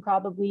tighter than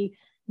probably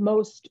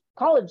most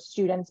college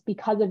students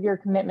because of your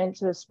commitment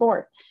to the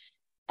sport.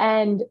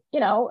 And,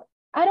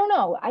 I don't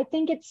know. I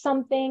think it's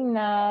something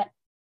that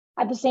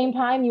at the same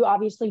time, you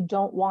obviously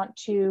don't want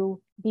to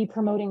be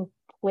promoting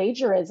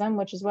plagiarism,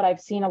 which is what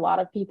I've seen a lot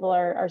of people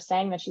are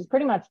saying that she's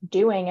pretty much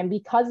doing. And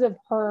because of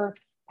her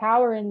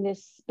power in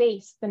this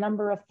space, the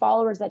number of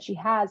followers that she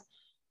has,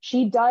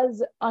 she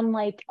does,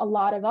 unlike a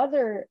lot of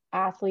other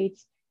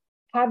athletes,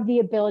 have the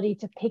ability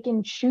to pick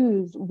and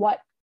choose what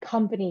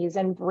companies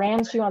and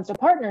brands she wants to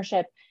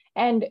partnership.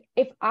 And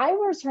if I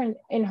was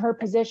in her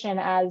position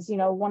as,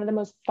 one of the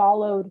most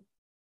followed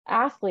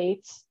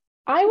athletes,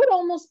 I would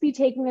almost be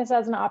taking this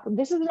as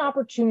this is an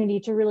opportunity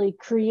to really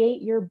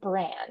create your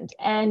brand.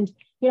 And,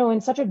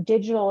 in such a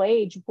digital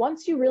age,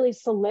 once you really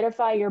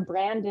solidify your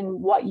brand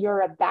and what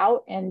you're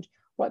about and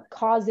what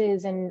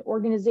causes and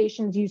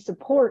organizations you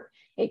support,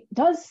 it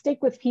does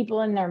stick with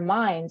people in their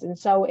minds. And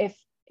so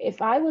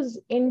if I was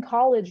in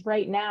college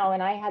right now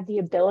and I had the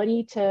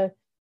ability to,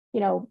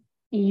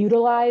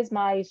 utilize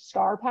my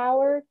star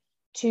power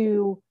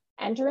to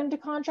enter into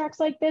contracts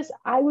like this,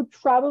 I would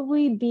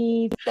probably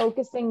be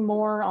focusing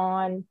more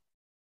on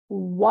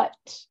who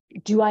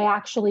do I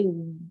actually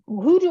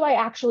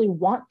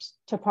want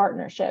to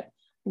partnership?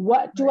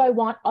 What do I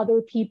want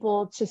other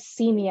people to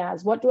see me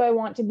as? What do I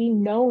want to be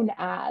known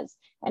as?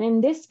 And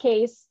in this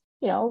case,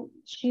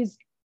 she's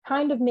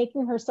kind of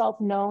making herself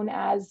known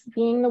as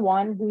being the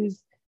one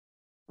who's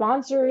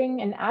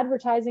sponsoring and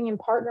advertising and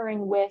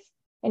partnering with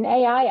an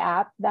AI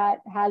app that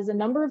has a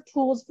number of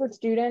tools for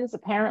students.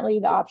 Apparently,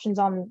 the options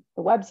on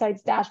the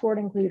website's dashboard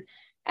include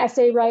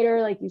essay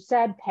writer, like you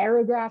said,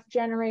 paragraph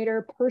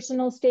generator,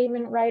 personal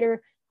statement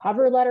writer,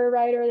 cover letter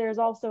writer. There's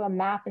also a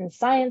math and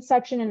science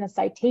section and a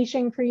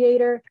citation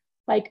creator.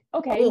 Like,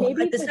 okay,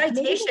 maybe the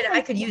citation,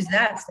 I could use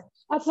that.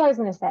 That's what I was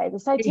going to say. The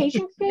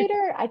citation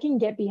creator, I can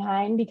get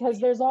behind because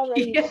there's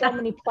already so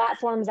many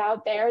platforms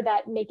out there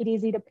that make it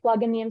easy to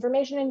plug in the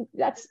information. And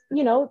that's,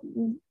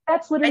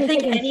 that's literally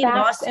taking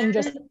facts and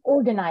just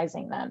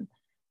organizing them.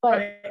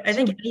 But I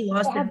think any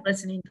law student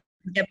listening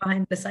can get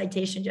behind the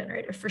citation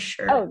generator for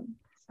sure. Oh,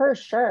 for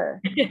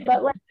sure.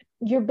 But like,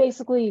 you're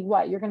basically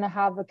you're going to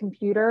have a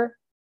computer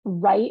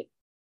write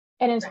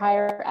an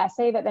entire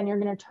essay that then you're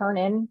going to turn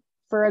in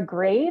for a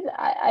grade.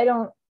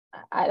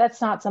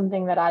 That's not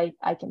something that I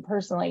can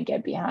personally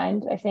get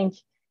behind. I think,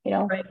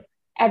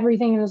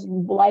 everything in this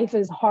life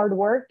is hard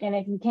work. And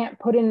if you can't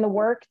put in the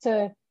work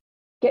to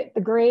get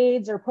the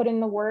grades or put in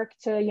the work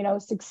to,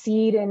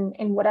 succeed in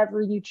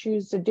whatever you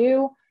choose to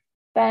do,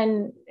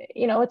 then,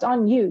 it's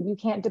on you. You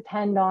can't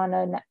depend on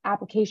an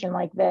application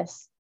like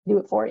this to do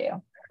it for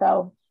you.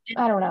 So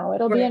I don't know.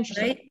 It'll be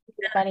interesting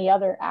if any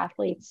other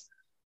athletes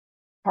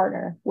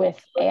partner with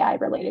AI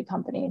related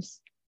companies.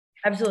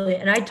 Absolutely.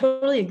 And I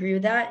totally agree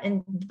with that.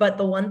 But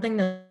the one thing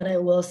that I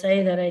will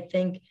say that I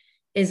think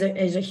is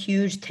a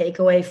huge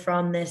takeaway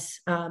from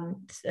this,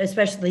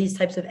 especially these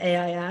types of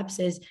AI apps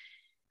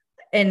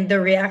and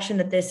the reaction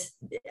that this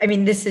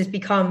has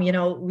become,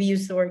 we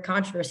use the word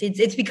controversy.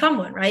 It's become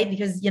one, right?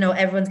 Because,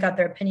 everyone's got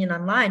their opinion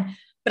online.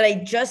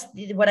 But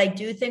what I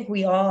do think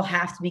we all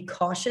have to be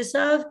cautious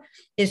of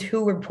is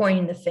who we're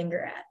pointing the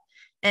finger at.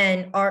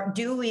 And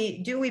do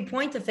we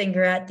point the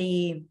finger at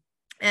the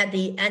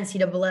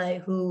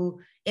NCAA, who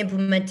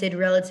implemented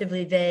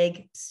relatively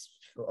vague,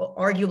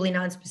 arguably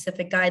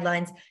non-specific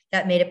guidelines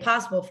that made it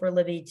possible for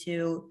Livvy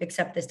to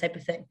accept this type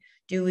of thing?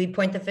 Do we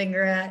point the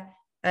finger at,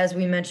 as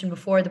we mentioned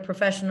before,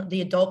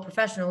 the adult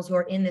professionals who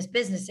are in this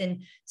business,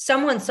 and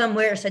someone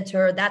somewhere said to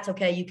her, that's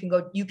okay,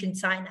 you can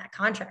sign that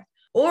contract?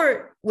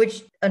 Or,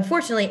 which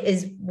unfortunately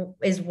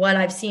is what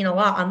I've seen a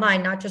lot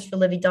online, not just for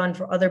Livvy Dunne,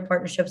 for other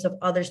partnerships of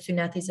other student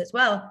athletes as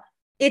well.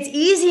 It's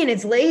easy and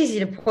it's lazy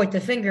to point the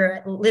finger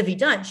at Livvy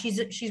Dunne. She's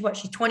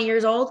 20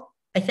 years old,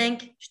 I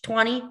think. She's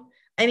 20.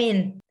 I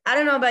mean, I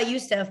don't know about you,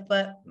 Steph,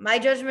 but my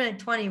judgment at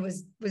 20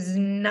 was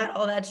not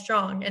all that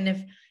strong.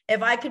 And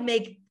if I could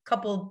make a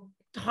couple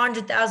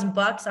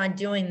 $100,000 on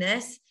doing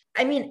this,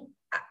 I mean,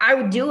 I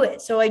would do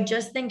it. So I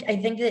think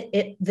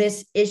that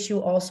this issue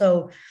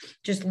also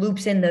just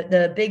loops in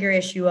the bigger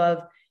issue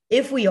of,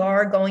 if we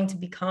are going to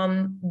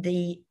become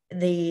the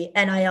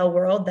NIL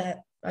world,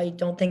 that I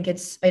don't think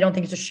it's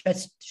a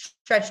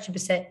stretch to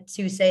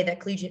say that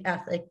collegiate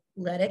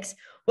athletics.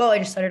 Well, I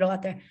just said it a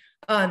lot there.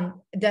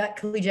 That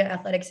collegiate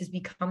athletics is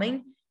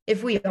becoming.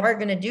 If we are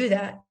going to do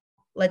that,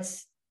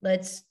 let's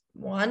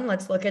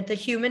look at the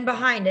human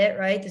behind it,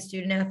 right? The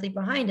student athlete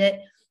behind it,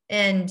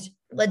 and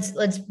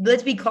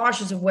let's be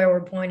cautious of where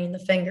we're pointing the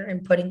finger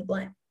and putting the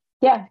blame.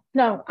 Yeah,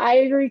 no, I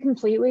agree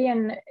completely,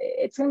 and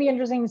it's going to be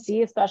interesting to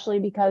see, especially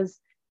because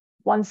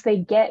once they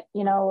get,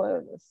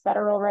 a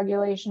federal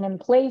regulation in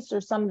place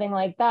or something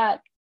like that,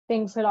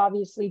 things could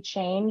obviously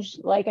change.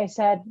 Like I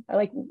said,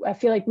 I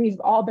feel like we've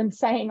all been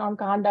saying on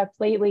Conduct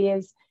lately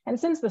and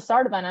since the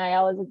start of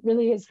NIL, it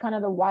really is kind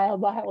of the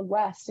wild, wild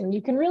west, and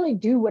you can really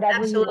do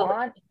whatever you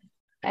want.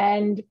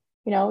 And,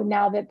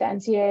 now that the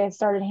NCAA has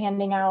started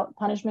handing out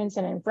punishments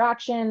and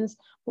infractions,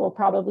 we'll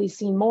probably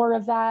see more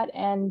of that.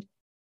 And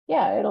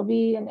yeah, it'll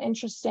be an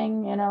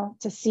interesting,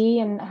 to see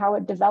and how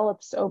it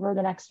develops over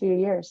the next few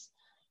years.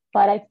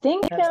 But I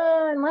think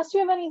unless you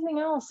have anything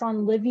else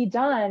on Livvy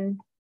Dunne,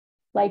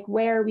 like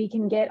where we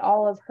can get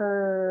all of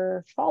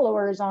her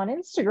followers on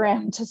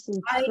Instagram to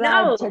subscribe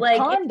to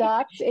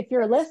Conduct, if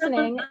you're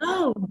listening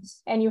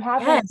and you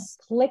haven't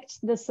clicked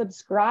the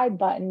subscribe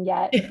button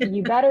yet,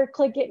 you better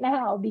click it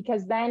now,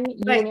 because then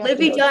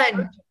Livvy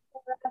Dunne.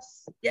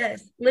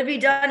 Yes, Livvy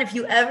Dunne, if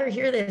you ever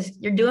hear this,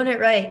 you're doing it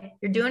right.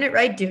 You're doing it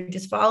right, dude.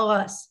 Just follow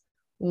us.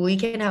 We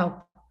can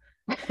help.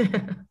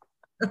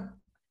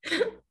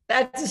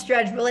 That's a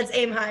stretch, but let's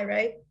aim high,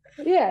 right?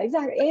 Yeah,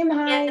 exactly. Aim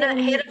high.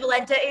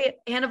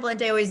 Hannah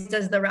Valente always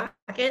does the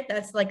rocket.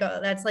 That's like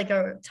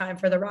a time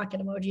for the rocket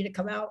emoji to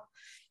come out.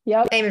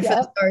 Yep. Aiming for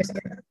the stars.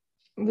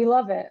 We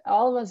love it.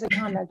 All of us at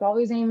Conduct,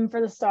 always aiming for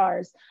the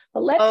stars.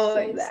 But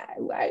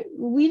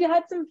we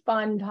had some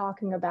fun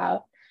talking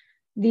about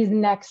these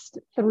next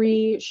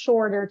 3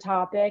 shorter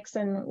topics,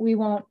 and we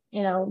won't,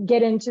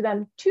 get into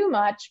them too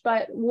much,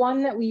 but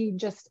one that we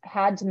just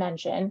had to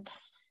mention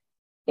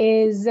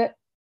is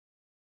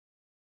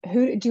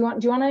who do you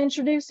want to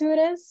introduce who it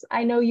is?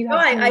 I know you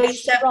have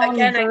strong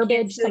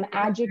verbiage, some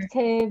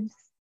adjectives.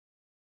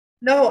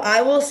 No,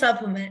 I will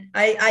supplement.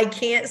 I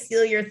can't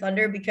steal your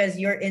thunder because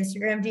your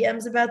Instagram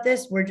DMs about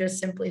this were just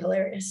simply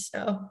hilarious.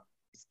 So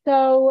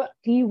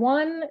the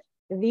one,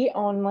 the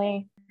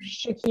only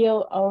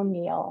Shaquille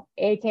O'Neal,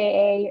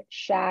 aka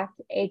Shaq,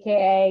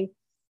 aka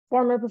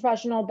former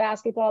professional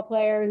basketball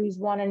player who's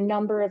won a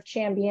number of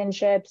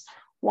championships,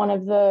 one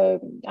of the,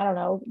 I don't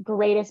know,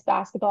 greatest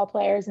basketball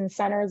players and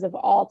centers of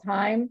all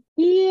time.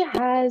 He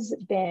has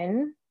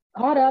been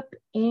caught up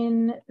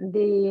in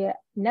the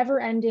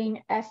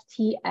never-ending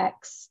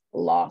FTX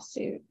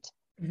lawsuit.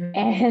 Mm-hmm.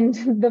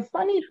 And the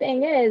funny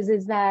thing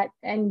is that,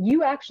 and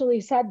you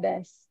actually said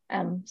this,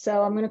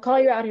 so I'm going to call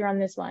you out here on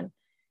this one.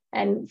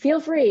 And feel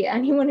free,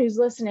 anyone who's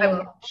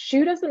listening,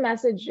 shoot us a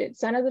message,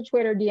 send us a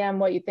Twitter DM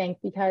what you think,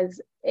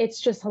 because it's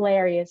just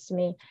hilarious to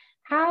me.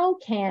 How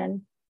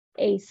can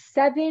a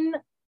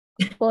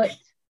 7-foot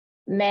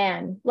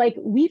man, like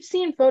we've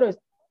seen photos,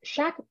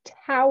 Shaq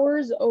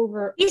towers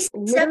over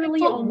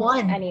literally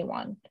almost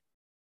anyone.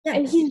 Yes.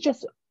 And he's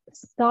just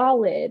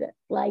solid,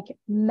 like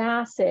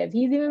massive.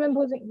 He's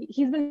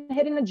been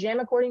hitting the gym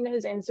according to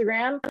his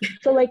Instagram.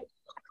 So like,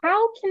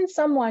 how can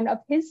someone of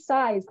his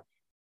size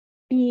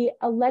be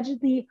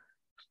allegedly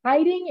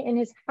hiding in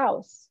his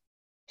house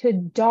to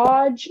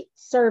dodge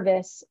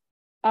service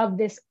of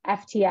this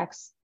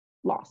FTX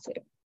lawsuit?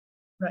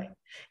 Right.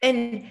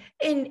 And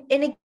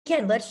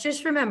again, let's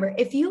just remember,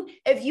 if you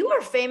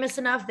are famous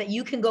enough that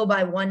you can go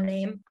by one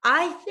name,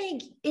 I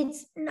think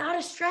it's not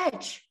a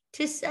stretch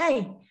to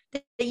say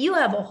that you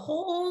have a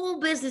whole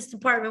business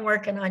department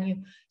working on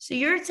you. So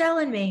you're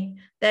telling me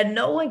that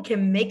no one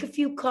can make a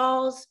few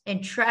calls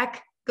and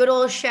track good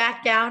old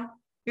Shaq down?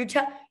 You're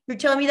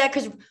telling me that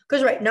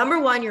because right, number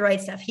one, you're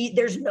right, Steph.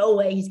 There's no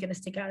way he's going to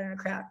stick out in a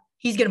crowd.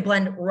 He's going to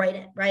blend right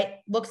in, right?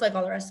 Looks like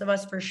all the rest of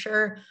us for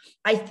sure.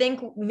 I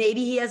think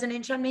maybe he has an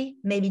inch on me,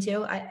 maybe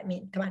two. I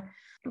mean, come on.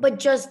 But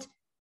just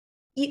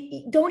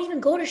you don't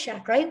even go to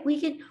Shaq, right? We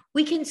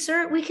can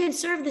serve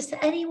this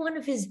to any one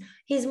of his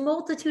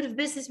multitude of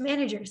business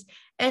managers.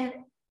 And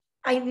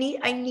I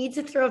need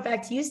to throw it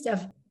back to you,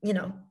 Steph.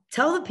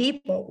 Tell the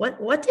people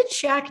what did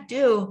Shaq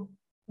do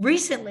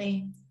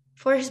recently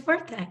for his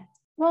birthday?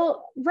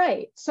 Well,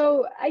 right.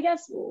 So I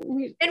guess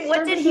and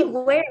what did he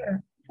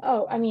wear?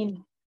 Oh, I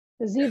mean,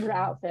 the zebra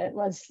outfit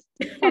was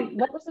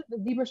what was it?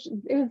 The zebra?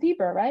 It was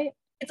zebra, right?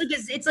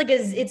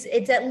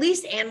 It's at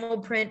least animal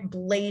print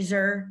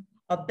blazer,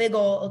 a big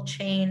old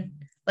chain.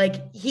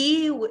 Like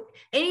he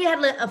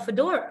had a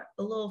fedora,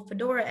 a little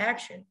fedora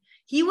action.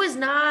 He was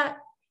not.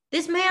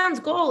 This man's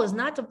goal is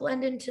not to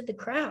blend into the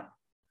crowd.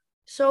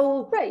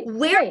 So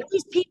where are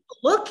these people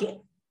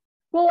looking?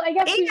 Well, I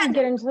guess we should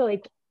get into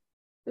like.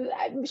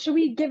 Should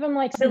we give him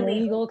like some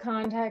legal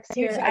context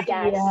here? I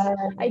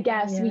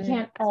guess we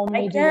can't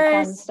only do the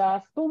fun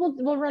stuff, but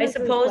we'll run. I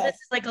suppose this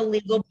is like a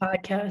legal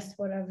podcast,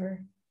 whatever.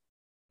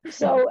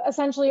 So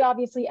essentially,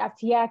 obviously,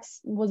 FTX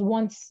was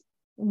once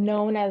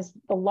known as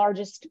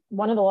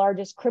one of the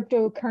largest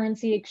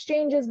cryptocurrency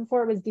exchanges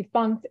before it was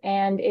defunct,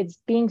 and it's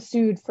being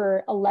sued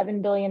for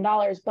 $11 billion.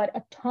 But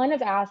a ton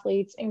of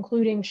athletes,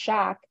 including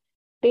Shaq,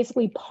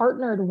 basically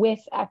partnered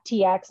with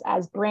FTX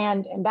as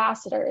brand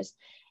ambassadors.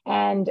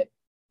 And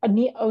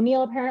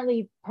O'Neal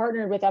apparently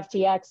partnered with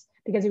FTX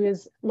because he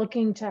was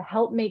looking to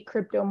help make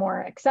crypto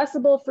more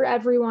accessible for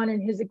everyone.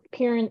 And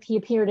he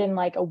appeared in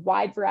like a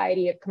wide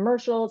variety of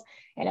commercials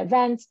and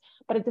events.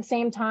 But at the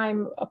same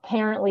time,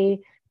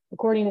 apparently,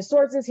 according to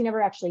sources, he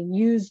never actually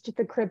used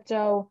the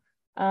crypto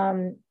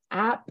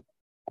app.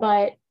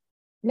 But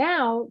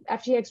now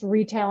FTX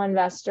retail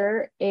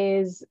investor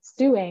is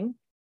suing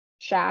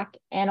Shaq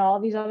and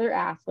all these other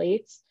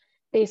athletes,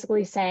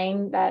 basically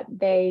saying that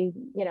they,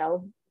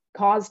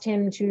 caused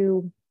him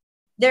to.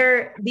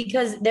 I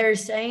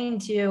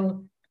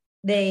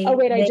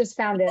just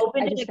found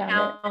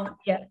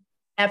it.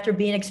 After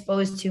being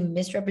exposed to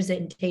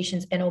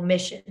misrepresentations and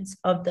omissions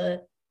of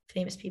the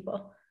famous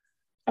people.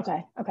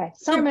 Okay.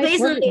 So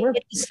basically,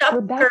 it's a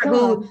sucker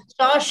who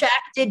saw Shaq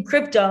did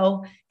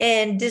crypto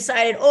and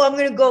decided, I'm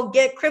going to go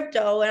get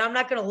crypto and I'm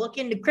not going to look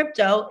into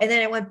crypto. And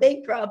then it went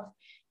bankrupt.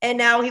 And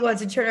now he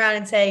wants to turn around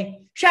and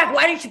say, Shaq,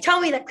 why didn't you tell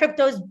me that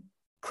crypto's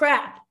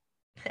crap?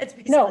 That's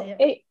basically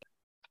it.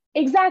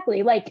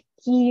 Exactly. Like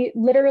he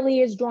literally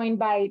is joined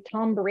by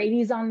Tom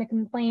Brady's on the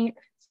complaint,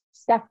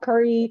 Steph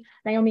Curry,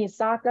 Naomi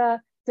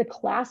Osaka. It's a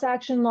class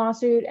action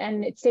lawsuit,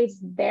 and it states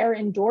their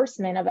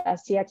endorsement of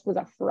FTX was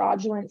a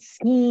fraudulent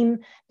scheme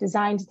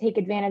designed to take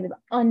advantage of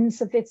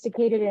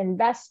unsophisticated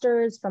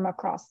investors from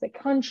across the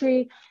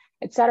country,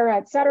 et cetera,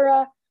 et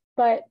cetera.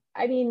 But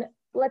I mean,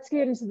 let's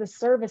get into the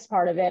service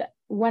part of it.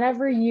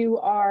 Whenever you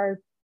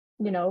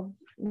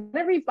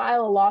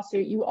file a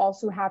lawsuit, you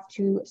also have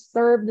to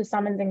serve the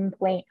summons and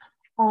complaint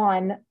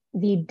on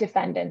the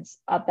defendants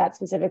of that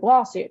specific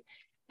lawsuit.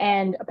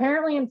 And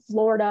apparently in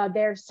Florida,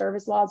 their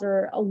service laws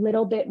are a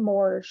little bit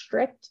more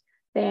strict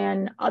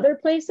than other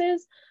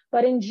places.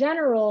 But in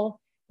general,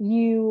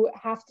 you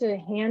have to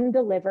hand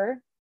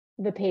deliver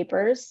the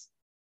papers.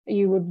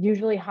 You would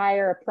usually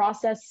hire a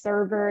process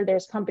server.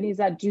 There's companies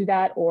that do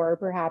that, or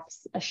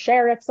perhaps a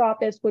sheriff's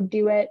office would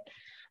do it.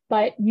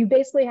 But you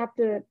basically have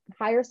to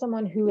hire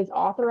someone who is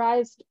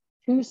authorized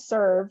to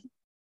serve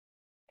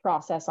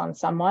process on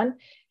someone.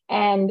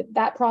 And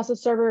that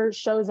process server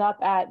shows up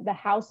at the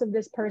house of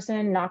this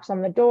person, knocks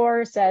on the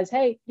door, says,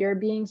 hey, you're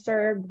being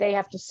served. They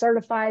have to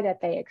certify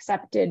that they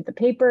accepted the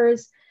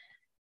papers.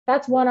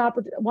 That's one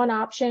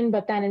option.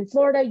 But then in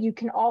Florida, you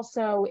can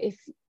also, if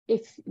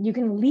you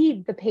can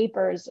leave the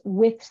papers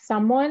with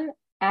someone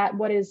at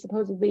what is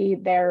supposedly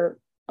their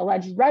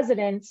alleged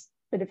residence,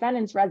 the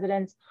defendant's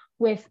residence,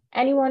 with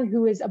anyone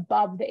who is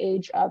above the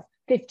age of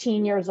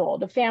 15 years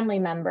old, a family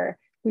member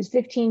who's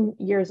 15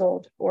 years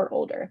old or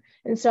older.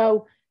 And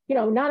so,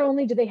 not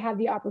only do they have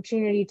the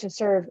opportunity to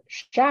serve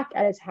Shaq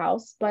at his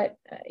house, but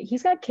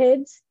he's got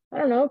kids. I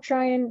don't know,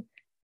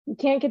 you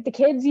can't get the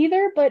kids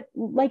either, but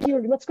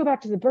let's go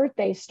back to the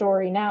birthday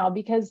story now,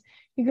 because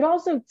you could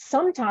also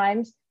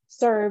sometimes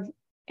serve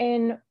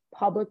in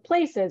public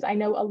places. I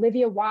know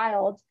Olivia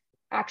Wilde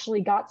actually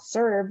got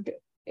served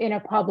in a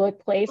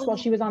public place while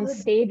she was on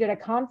stage at a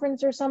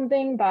conference or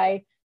something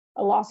by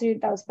a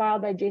lawsuit that was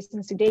filed by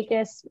Jason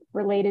Sudeikis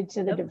related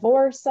to the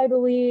divorce, I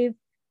believe.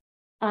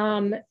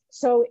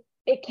 So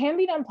it can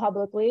be done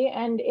publicly.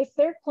 And if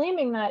they're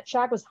claiming that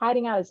Shaq was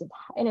hiding out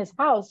in his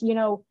house,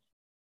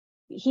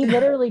 he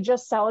literally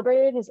just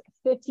celebrated his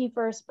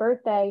 51st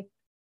birthday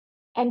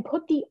and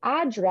put the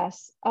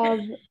address of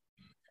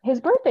his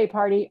birthday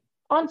party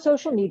on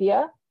social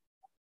media.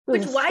 It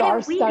was a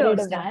star-studded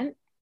event.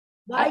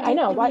 I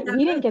know why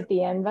we didn't get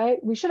the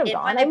invite. We should have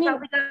gone. It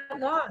probably got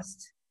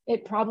lost.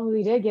 It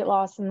probably did get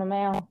lost in the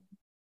mail.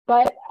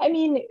 But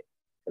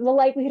the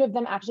likelihood of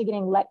them actually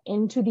getting let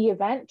into the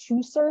event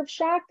to serve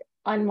Shaq,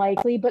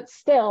 unlikely. But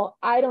still,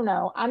 I don't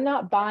know. I'm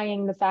not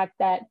buying the fact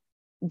that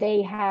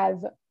they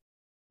have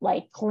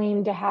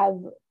claimed to have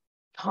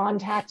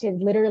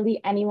contacted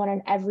literally anyone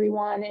and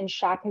everyone, and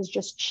Shaq has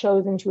just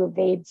chosen to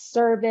evade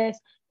service,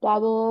 blah,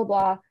 blah, blah,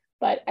 blah.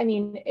 But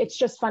it's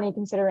just funny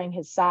considering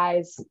his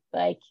size.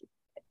 And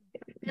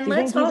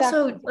let's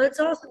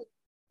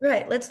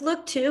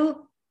look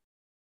too.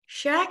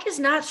 Shaq is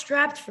not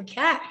strapped for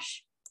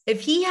cash.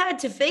 If he had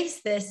to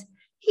face this,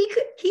 he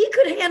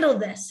could handle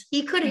this.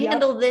 He could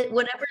handle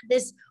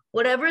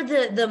whatever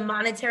the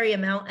monetary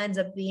amount ends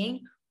up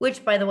being,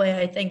 which, by the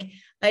way,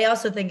 I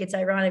also think it's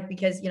ironic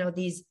because,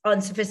 these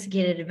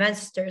unsophisticated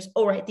investors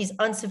who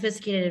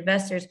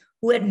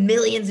had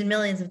millions and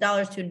millions of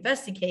dollars to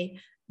investigate,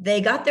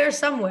 they got there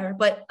somewhere,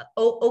 but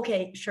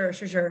okay, sure.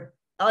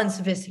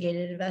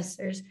 Unsophisticated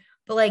investors,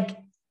 but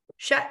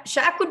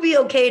Shaq would be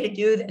okay to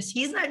do this.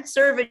 He's not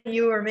serving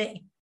you or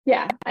me.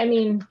 Yeah. I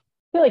feel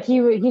like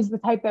he's the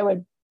type that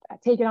would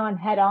take it on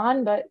head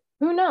on, but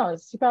who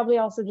knows? He probably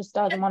also just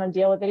doesn't want to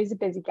deal with it. He's a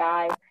busy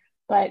guy,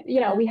 but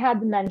we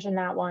had to mention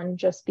that one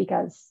just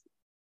because,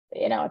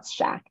 it's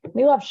Shaq.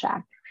 We love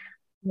Shaq.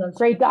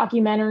 Great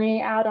documentary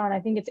out on,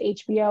 I think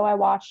it's HBO. I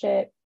watched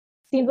it.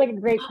 Seems like a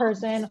great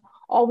person,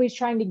 always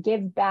trying to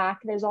give back.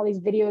 There's all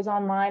these videos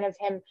online of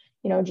him,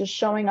 just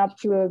showing up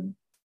to a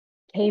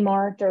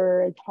Kmart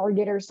or a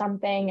Target or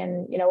something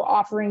and,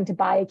 offering to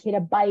buy a kid a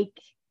bike.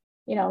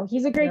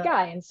 He's a great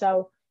guy. And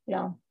so,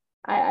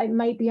 I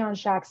might be on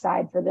Shaq's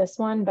side for this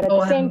one, but at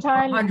the same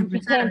time,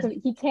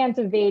 100%. He can't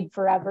evade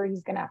forever.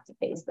 He's going to have to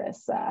face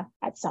this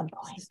at some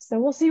point. So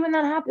we'll see when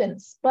that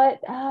happens.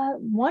 But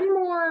one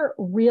more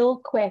real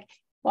quick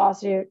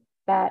lawsuit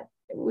that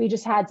we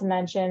just had to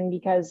mention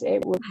because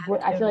I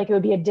feel like it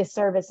would be a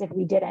disservice if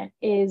we didn't,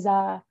 is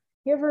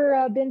you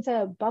ever been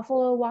to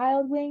Buffalo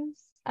Wild Wings,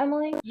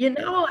 Emily?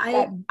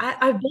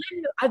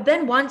 I've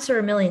been once or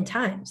a million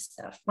times,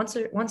 Steph. Once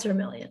or a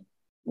million.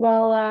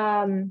 Well,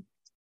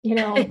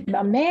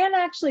 a man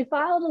actually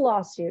filed a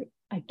lawsuit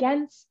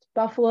against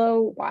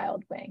Buffalo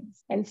Wild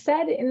Wings and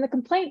said in the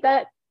complaint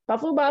that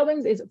Buffalo Wild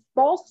Wings is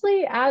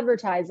falsely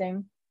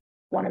advertising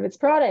one of its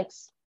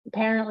products.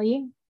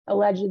 Apparently,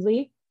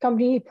 allegedly,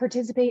 company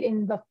participate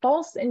in the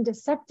false and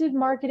deceptive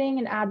marketing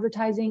and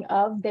advertising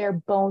of their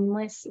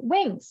boneless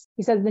wings.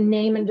 He says the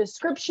name and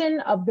description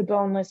of the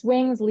boneless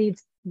wings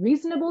leads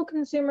reasonable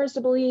consumers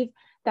to believe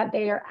that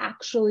they are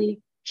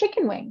actually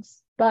chicken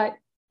wings. But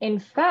in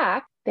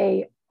fact,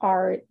 they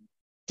are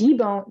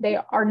deboned. They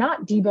are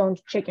not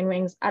deboned chicken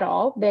wings at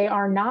all. They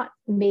are not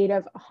made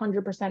of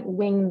 100%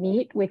 wing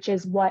meat, which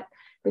is what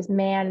this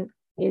man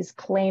is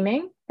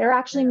claiming. They're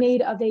actually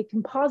made of a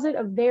composite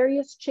of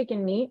various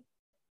chicken meat.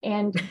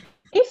 And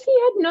if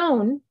he had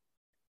known,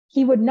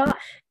 he would not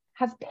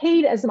have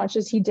paid as much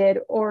as he did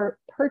or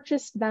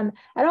purchased them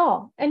at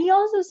all. And he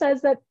also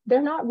says that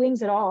they're not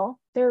wings at all.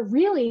 They're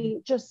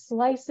really just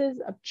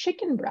slices of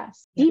chicken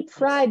breast, deep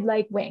fried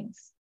like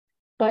wings,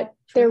 but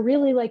they're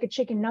really like a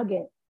chicken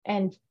nugget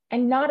and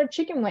not a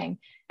chicken wing.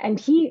 And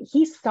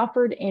he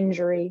suffered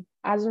injury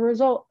as a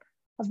result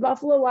of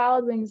Buffalo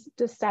Wild Wings'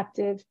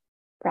 deceptive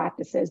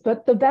practices.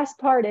 But the best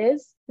part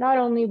is not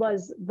only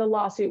was the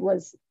lawsuit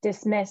was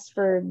dismissed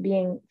for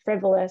being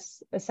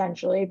frivolous,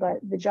 essentially, but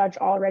the judge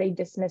already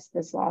dismissed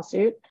this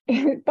lawsuit.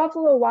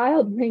 Buffalo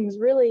Wild Wings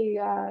really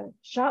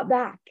shot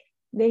back.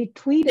 They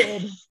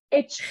tweeted,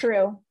 "It's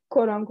true,"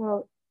 quote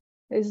unquote.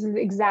 This is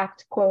the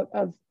exact quote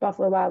of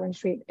Buffalo Wild Wings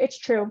tweet. "It's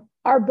true.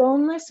 Our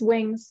boneless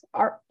wings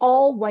are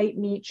all white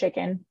meat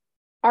chicken.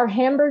 Our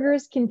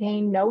hamburgers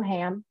contain no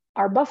ham.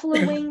 Our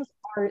buffalo wings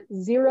are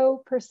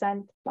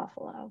 0%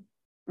 buffalo."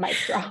 Mic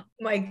drop.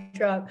 Mic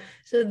drop.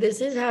 So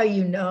this is how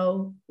you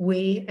know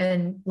we,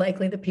 and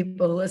likely the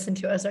people who listen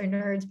to us, are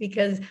nerds,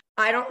 because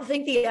I don't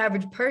think the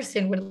average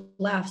person would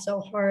laugh so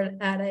hard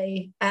at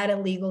a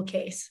legal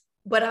case.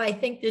 But I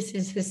think this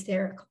is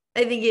hysterical.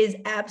 I think it is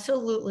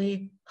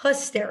absolutely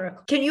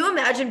hysterical. Can you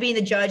imagine being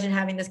the judge and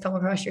having this come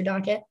across your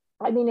docket?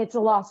 I mean, it's a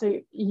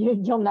lawsuit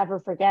you'll never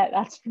forget,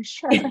 that's for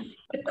sure.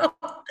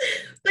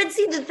 But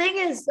see, the thing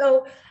is,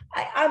 so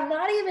I'm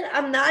not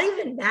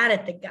even mad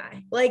at the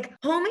guy. Like,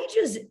 homie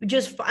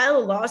just file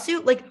a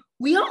lawsuit. Like,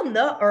 we all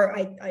know, or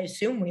I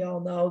assume we all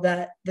know,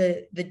 that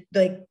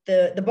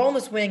the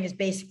boneless wing is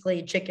basically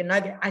a chicken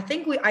nugget. I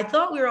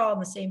thought we were all on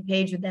the same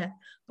page with that.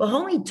 But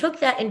homie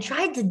took that and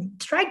tried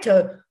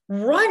to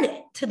run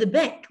it to the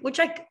bank, which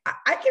I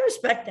can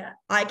respect that.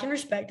 I can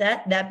respect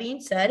that. That being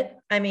said,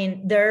 I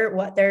mean,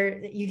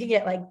 you can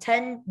get like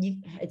 10,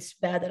 it's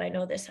bad that I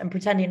know this. I'm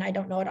pretending I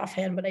don't know it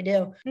offhand, but I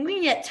do. We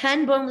can get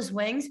 10 boneless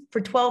wings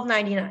for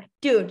 $12.99.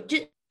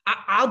 Dude,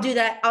 I'll do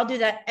that. I'll do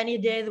that any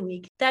day of the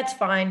week. That's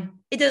fine.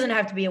 It doesn't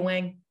have to be a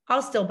wing.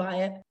 I'll still buy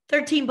it.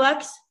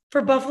 $13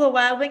 for Buffalo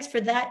Wild Wings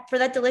for that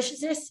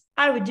deliciousness.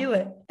 I would do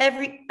it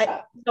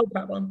no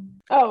problem.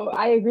 Oh,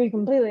 I agree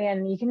completely.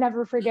 And you can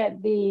never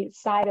forget the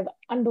side of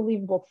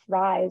unbelievable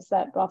fries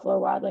that Buffalo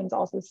Wild Wings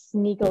also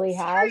sneakily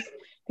has.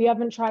 If you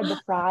haven't tried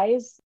the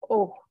fries,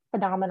 oh,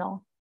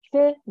 phenomenal.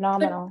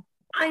 Phenomenal.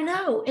 I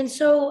know. And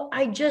so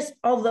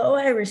although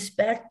I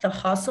respect the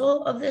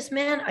hustle of this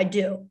man, I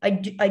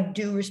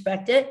do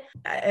respect it.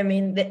 I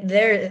mean,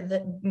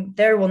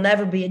 there will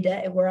never be a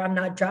day where I'm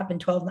not dropping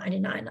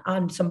 $12.99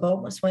 on some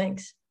boneless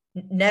wings.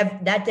 Never.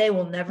 That day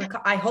will never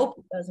come. I hope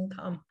it doesn't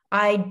come.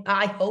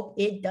 I hope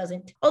it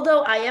doesn't.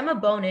 Although I am a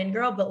bone-in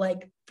girl, but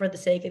like, for the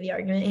sake of the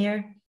argument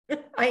here,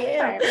 I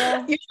am. Right,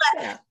 well,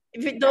 yeah.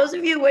 Those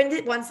of you,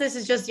 once this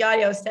is just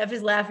audio, Steph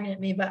is laughing at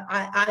me, but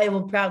I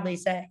will proudly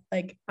say,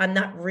 like, I'm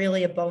not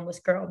really a boneless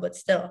girl, but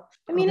still.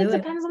 I mean, it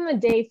depends on the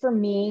day for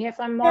me. If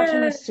I'm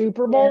watching a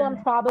Super Bowl,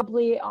 I'm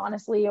probably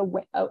honestly a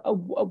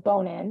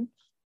bone-in.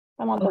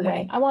 I want the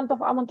wing. I want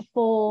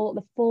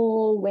the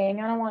full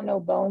wing. I don't want no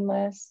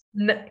boneless.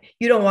 No,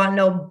 you don't want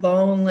no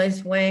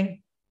boneless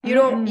wing. You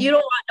don't want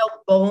no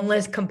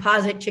boneless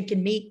composite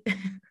chicken meat.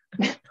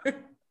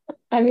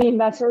 I mean,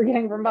 that's what we're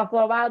getting from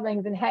Buffalo Wild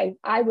Wings. And hey,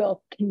 I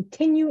will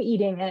continue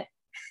eating it,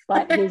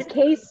 but his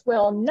case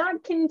will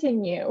not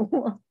continue.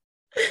 All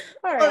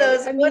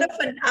right. What a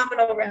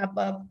phenomenal wrap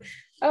up.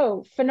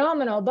 Oh,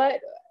 phenomenal. But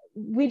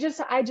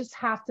I just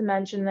have to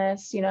mention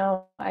this,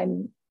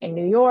 I'm in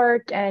New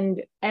York,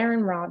 and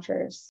Aaron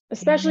Rodgers,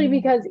 especially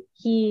because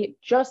he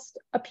just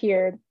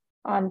appeared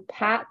on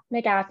Pat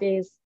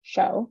McAfee's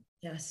show.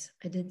 Yes,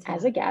 I did.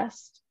 As a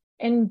guest,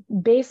 and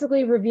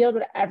basically revealed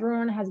what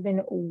everyone has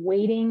been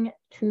waiting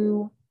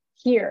to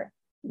hear.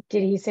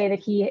 Did he say that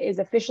he is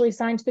officially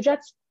signed to the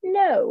Jets?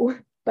 No,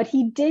 but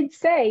he did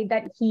say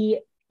that he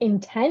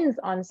intends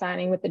on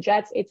signing with the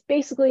Jets. It's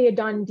basically a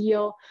done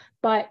deal,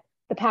 but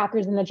the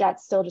Packers and the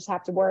Jets still just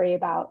have to worry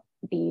about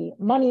the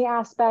money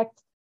aspect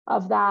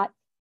of that.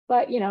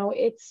 But,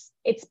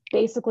 it's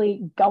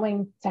basically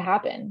going to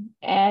happen.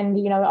 And,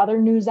 other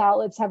news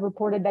outlets have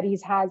reported that he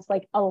has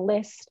like a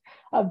list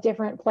of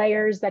different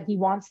players that he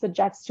wants the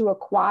Jets to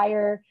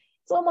acquire.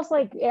 It's almost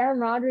like Aaron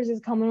Rodgers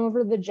is coming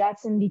over to the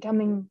Jets and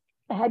becoming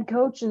a head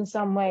coach in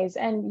some ways.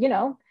 And,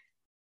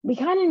 we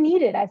kind of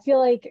need it. I feel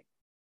like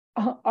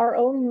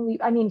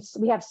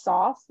we have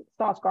Sauce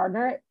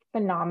Gardner,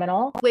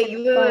 phenomenal.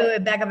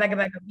 Wait, back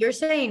up. You're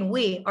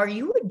saying are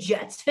you a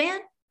Jets fan?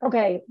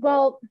 Okay,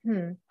 well,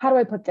 how do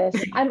I put this?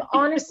 I'm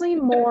honestly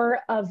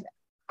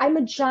I'm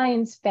a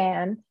Giants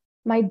fan.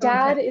 My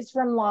dad is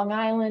from Long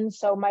Island,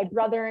 so my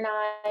brother and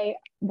I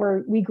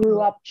we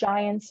grew up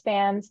Giants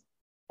fans.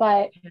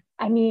 But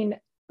I mean,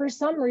 for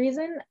some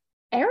reason,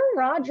 Aaron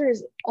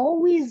Rodgers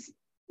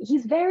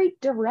he's very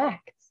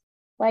direct.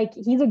 Like,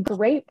 he's a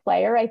great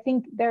player. I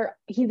think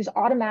he was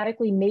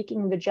automatically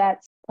making the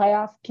Jets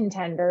playoff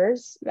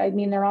contenders. I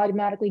mean, they're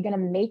automatically going to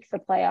make the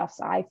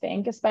playoffs, I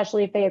think,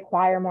 especially if they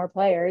acquire more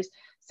players.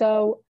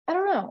 So I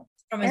don't know.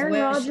 Aaron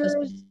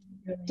Rodgers,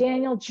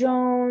 Daniel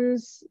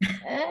Jones,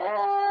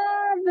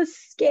 the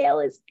scale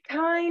is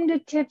kind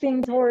of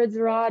tipping towards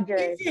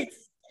Rodgers.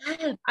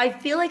 I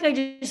feel like I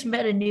just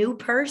met a new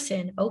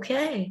person.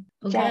 Okay.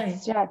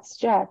 Jets.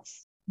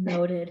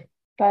 Noted.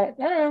 But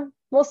I don't know.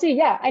 We'll see.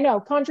 Yeah, I know.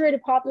 Contrary to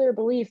popular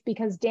belief,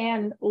 because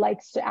Dan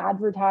likes to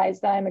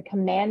advertise that I'm a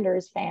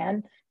Commanders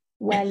fan,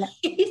 when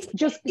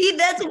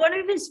that's one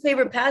of his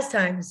favorite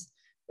pastimes.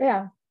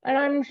 Yeah, and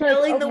I'm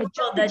telling the world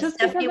that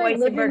Stephanie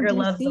Weisenberger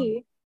loves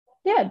them.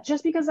 Yeah,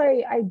 just because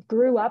I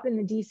grew up in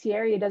the DC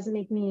area doesn't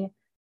make me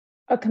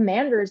a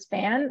Commanders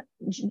fan.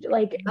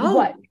 Like,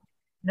 what?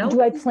 No,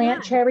 Do I he's plant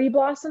not. cherry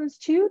blossoms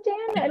too,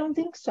 Dan? I don't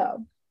think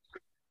so.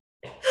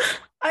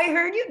 I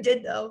heard you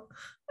did though.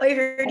 I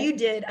heard you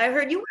did. I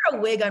heard you wear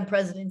a wig on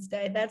President's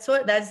Day. That's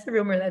the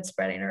rumor that's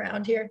spreading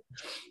around here.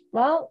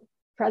 Well,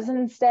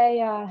 President's Day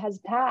has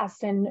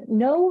passed, and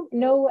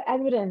no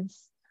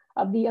evidence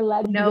of the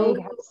alleged No,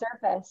 wig has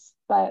surfaced.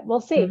 But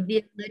we'll see.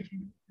 the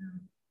legend.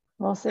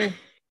 We'll see.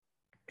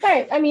 All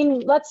right. I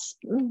mean, let's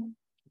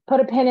put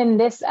a pin in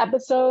this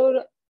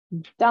episode.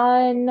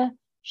 Done.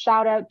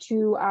 Shout out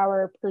to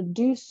our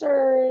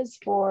producers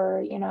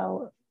for,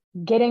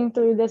 getting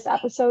through this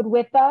episode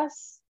with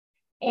us.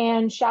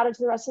 And shout out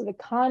to the rest of the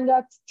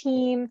conduct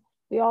team.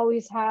 We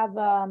always have,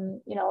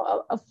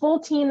 a full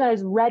team that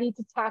is ready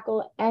to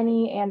tackle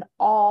any and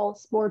all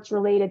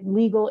sports-related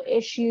legal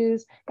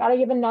issues. Got to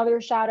give another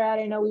shout out.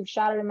 I know we've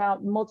shouted him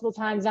out multiple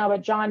times now,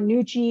 but John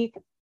Nucci,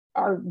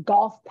 our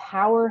golf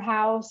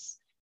powerhouse.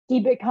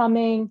 Keep it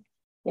coming.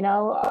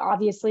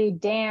 Obviously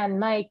Dan,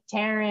 Mike,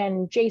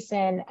 Taryn,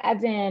 Jason,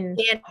 Evan,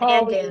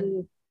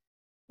 Holly,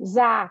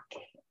 Zach,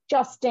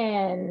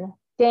 Justin,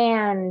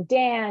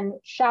 Dan,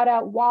 shout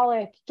out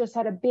Wallach, just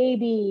had a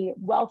baby.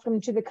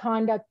 Welcome to the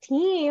conduct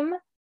team,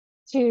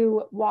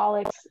 to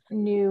Wallach's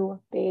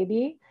new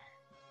baby.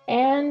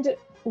 And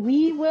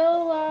we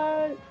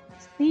will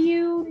see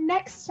you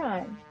next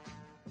time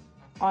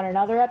on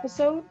another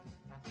episode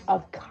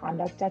of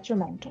Conduct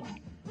Detrimental.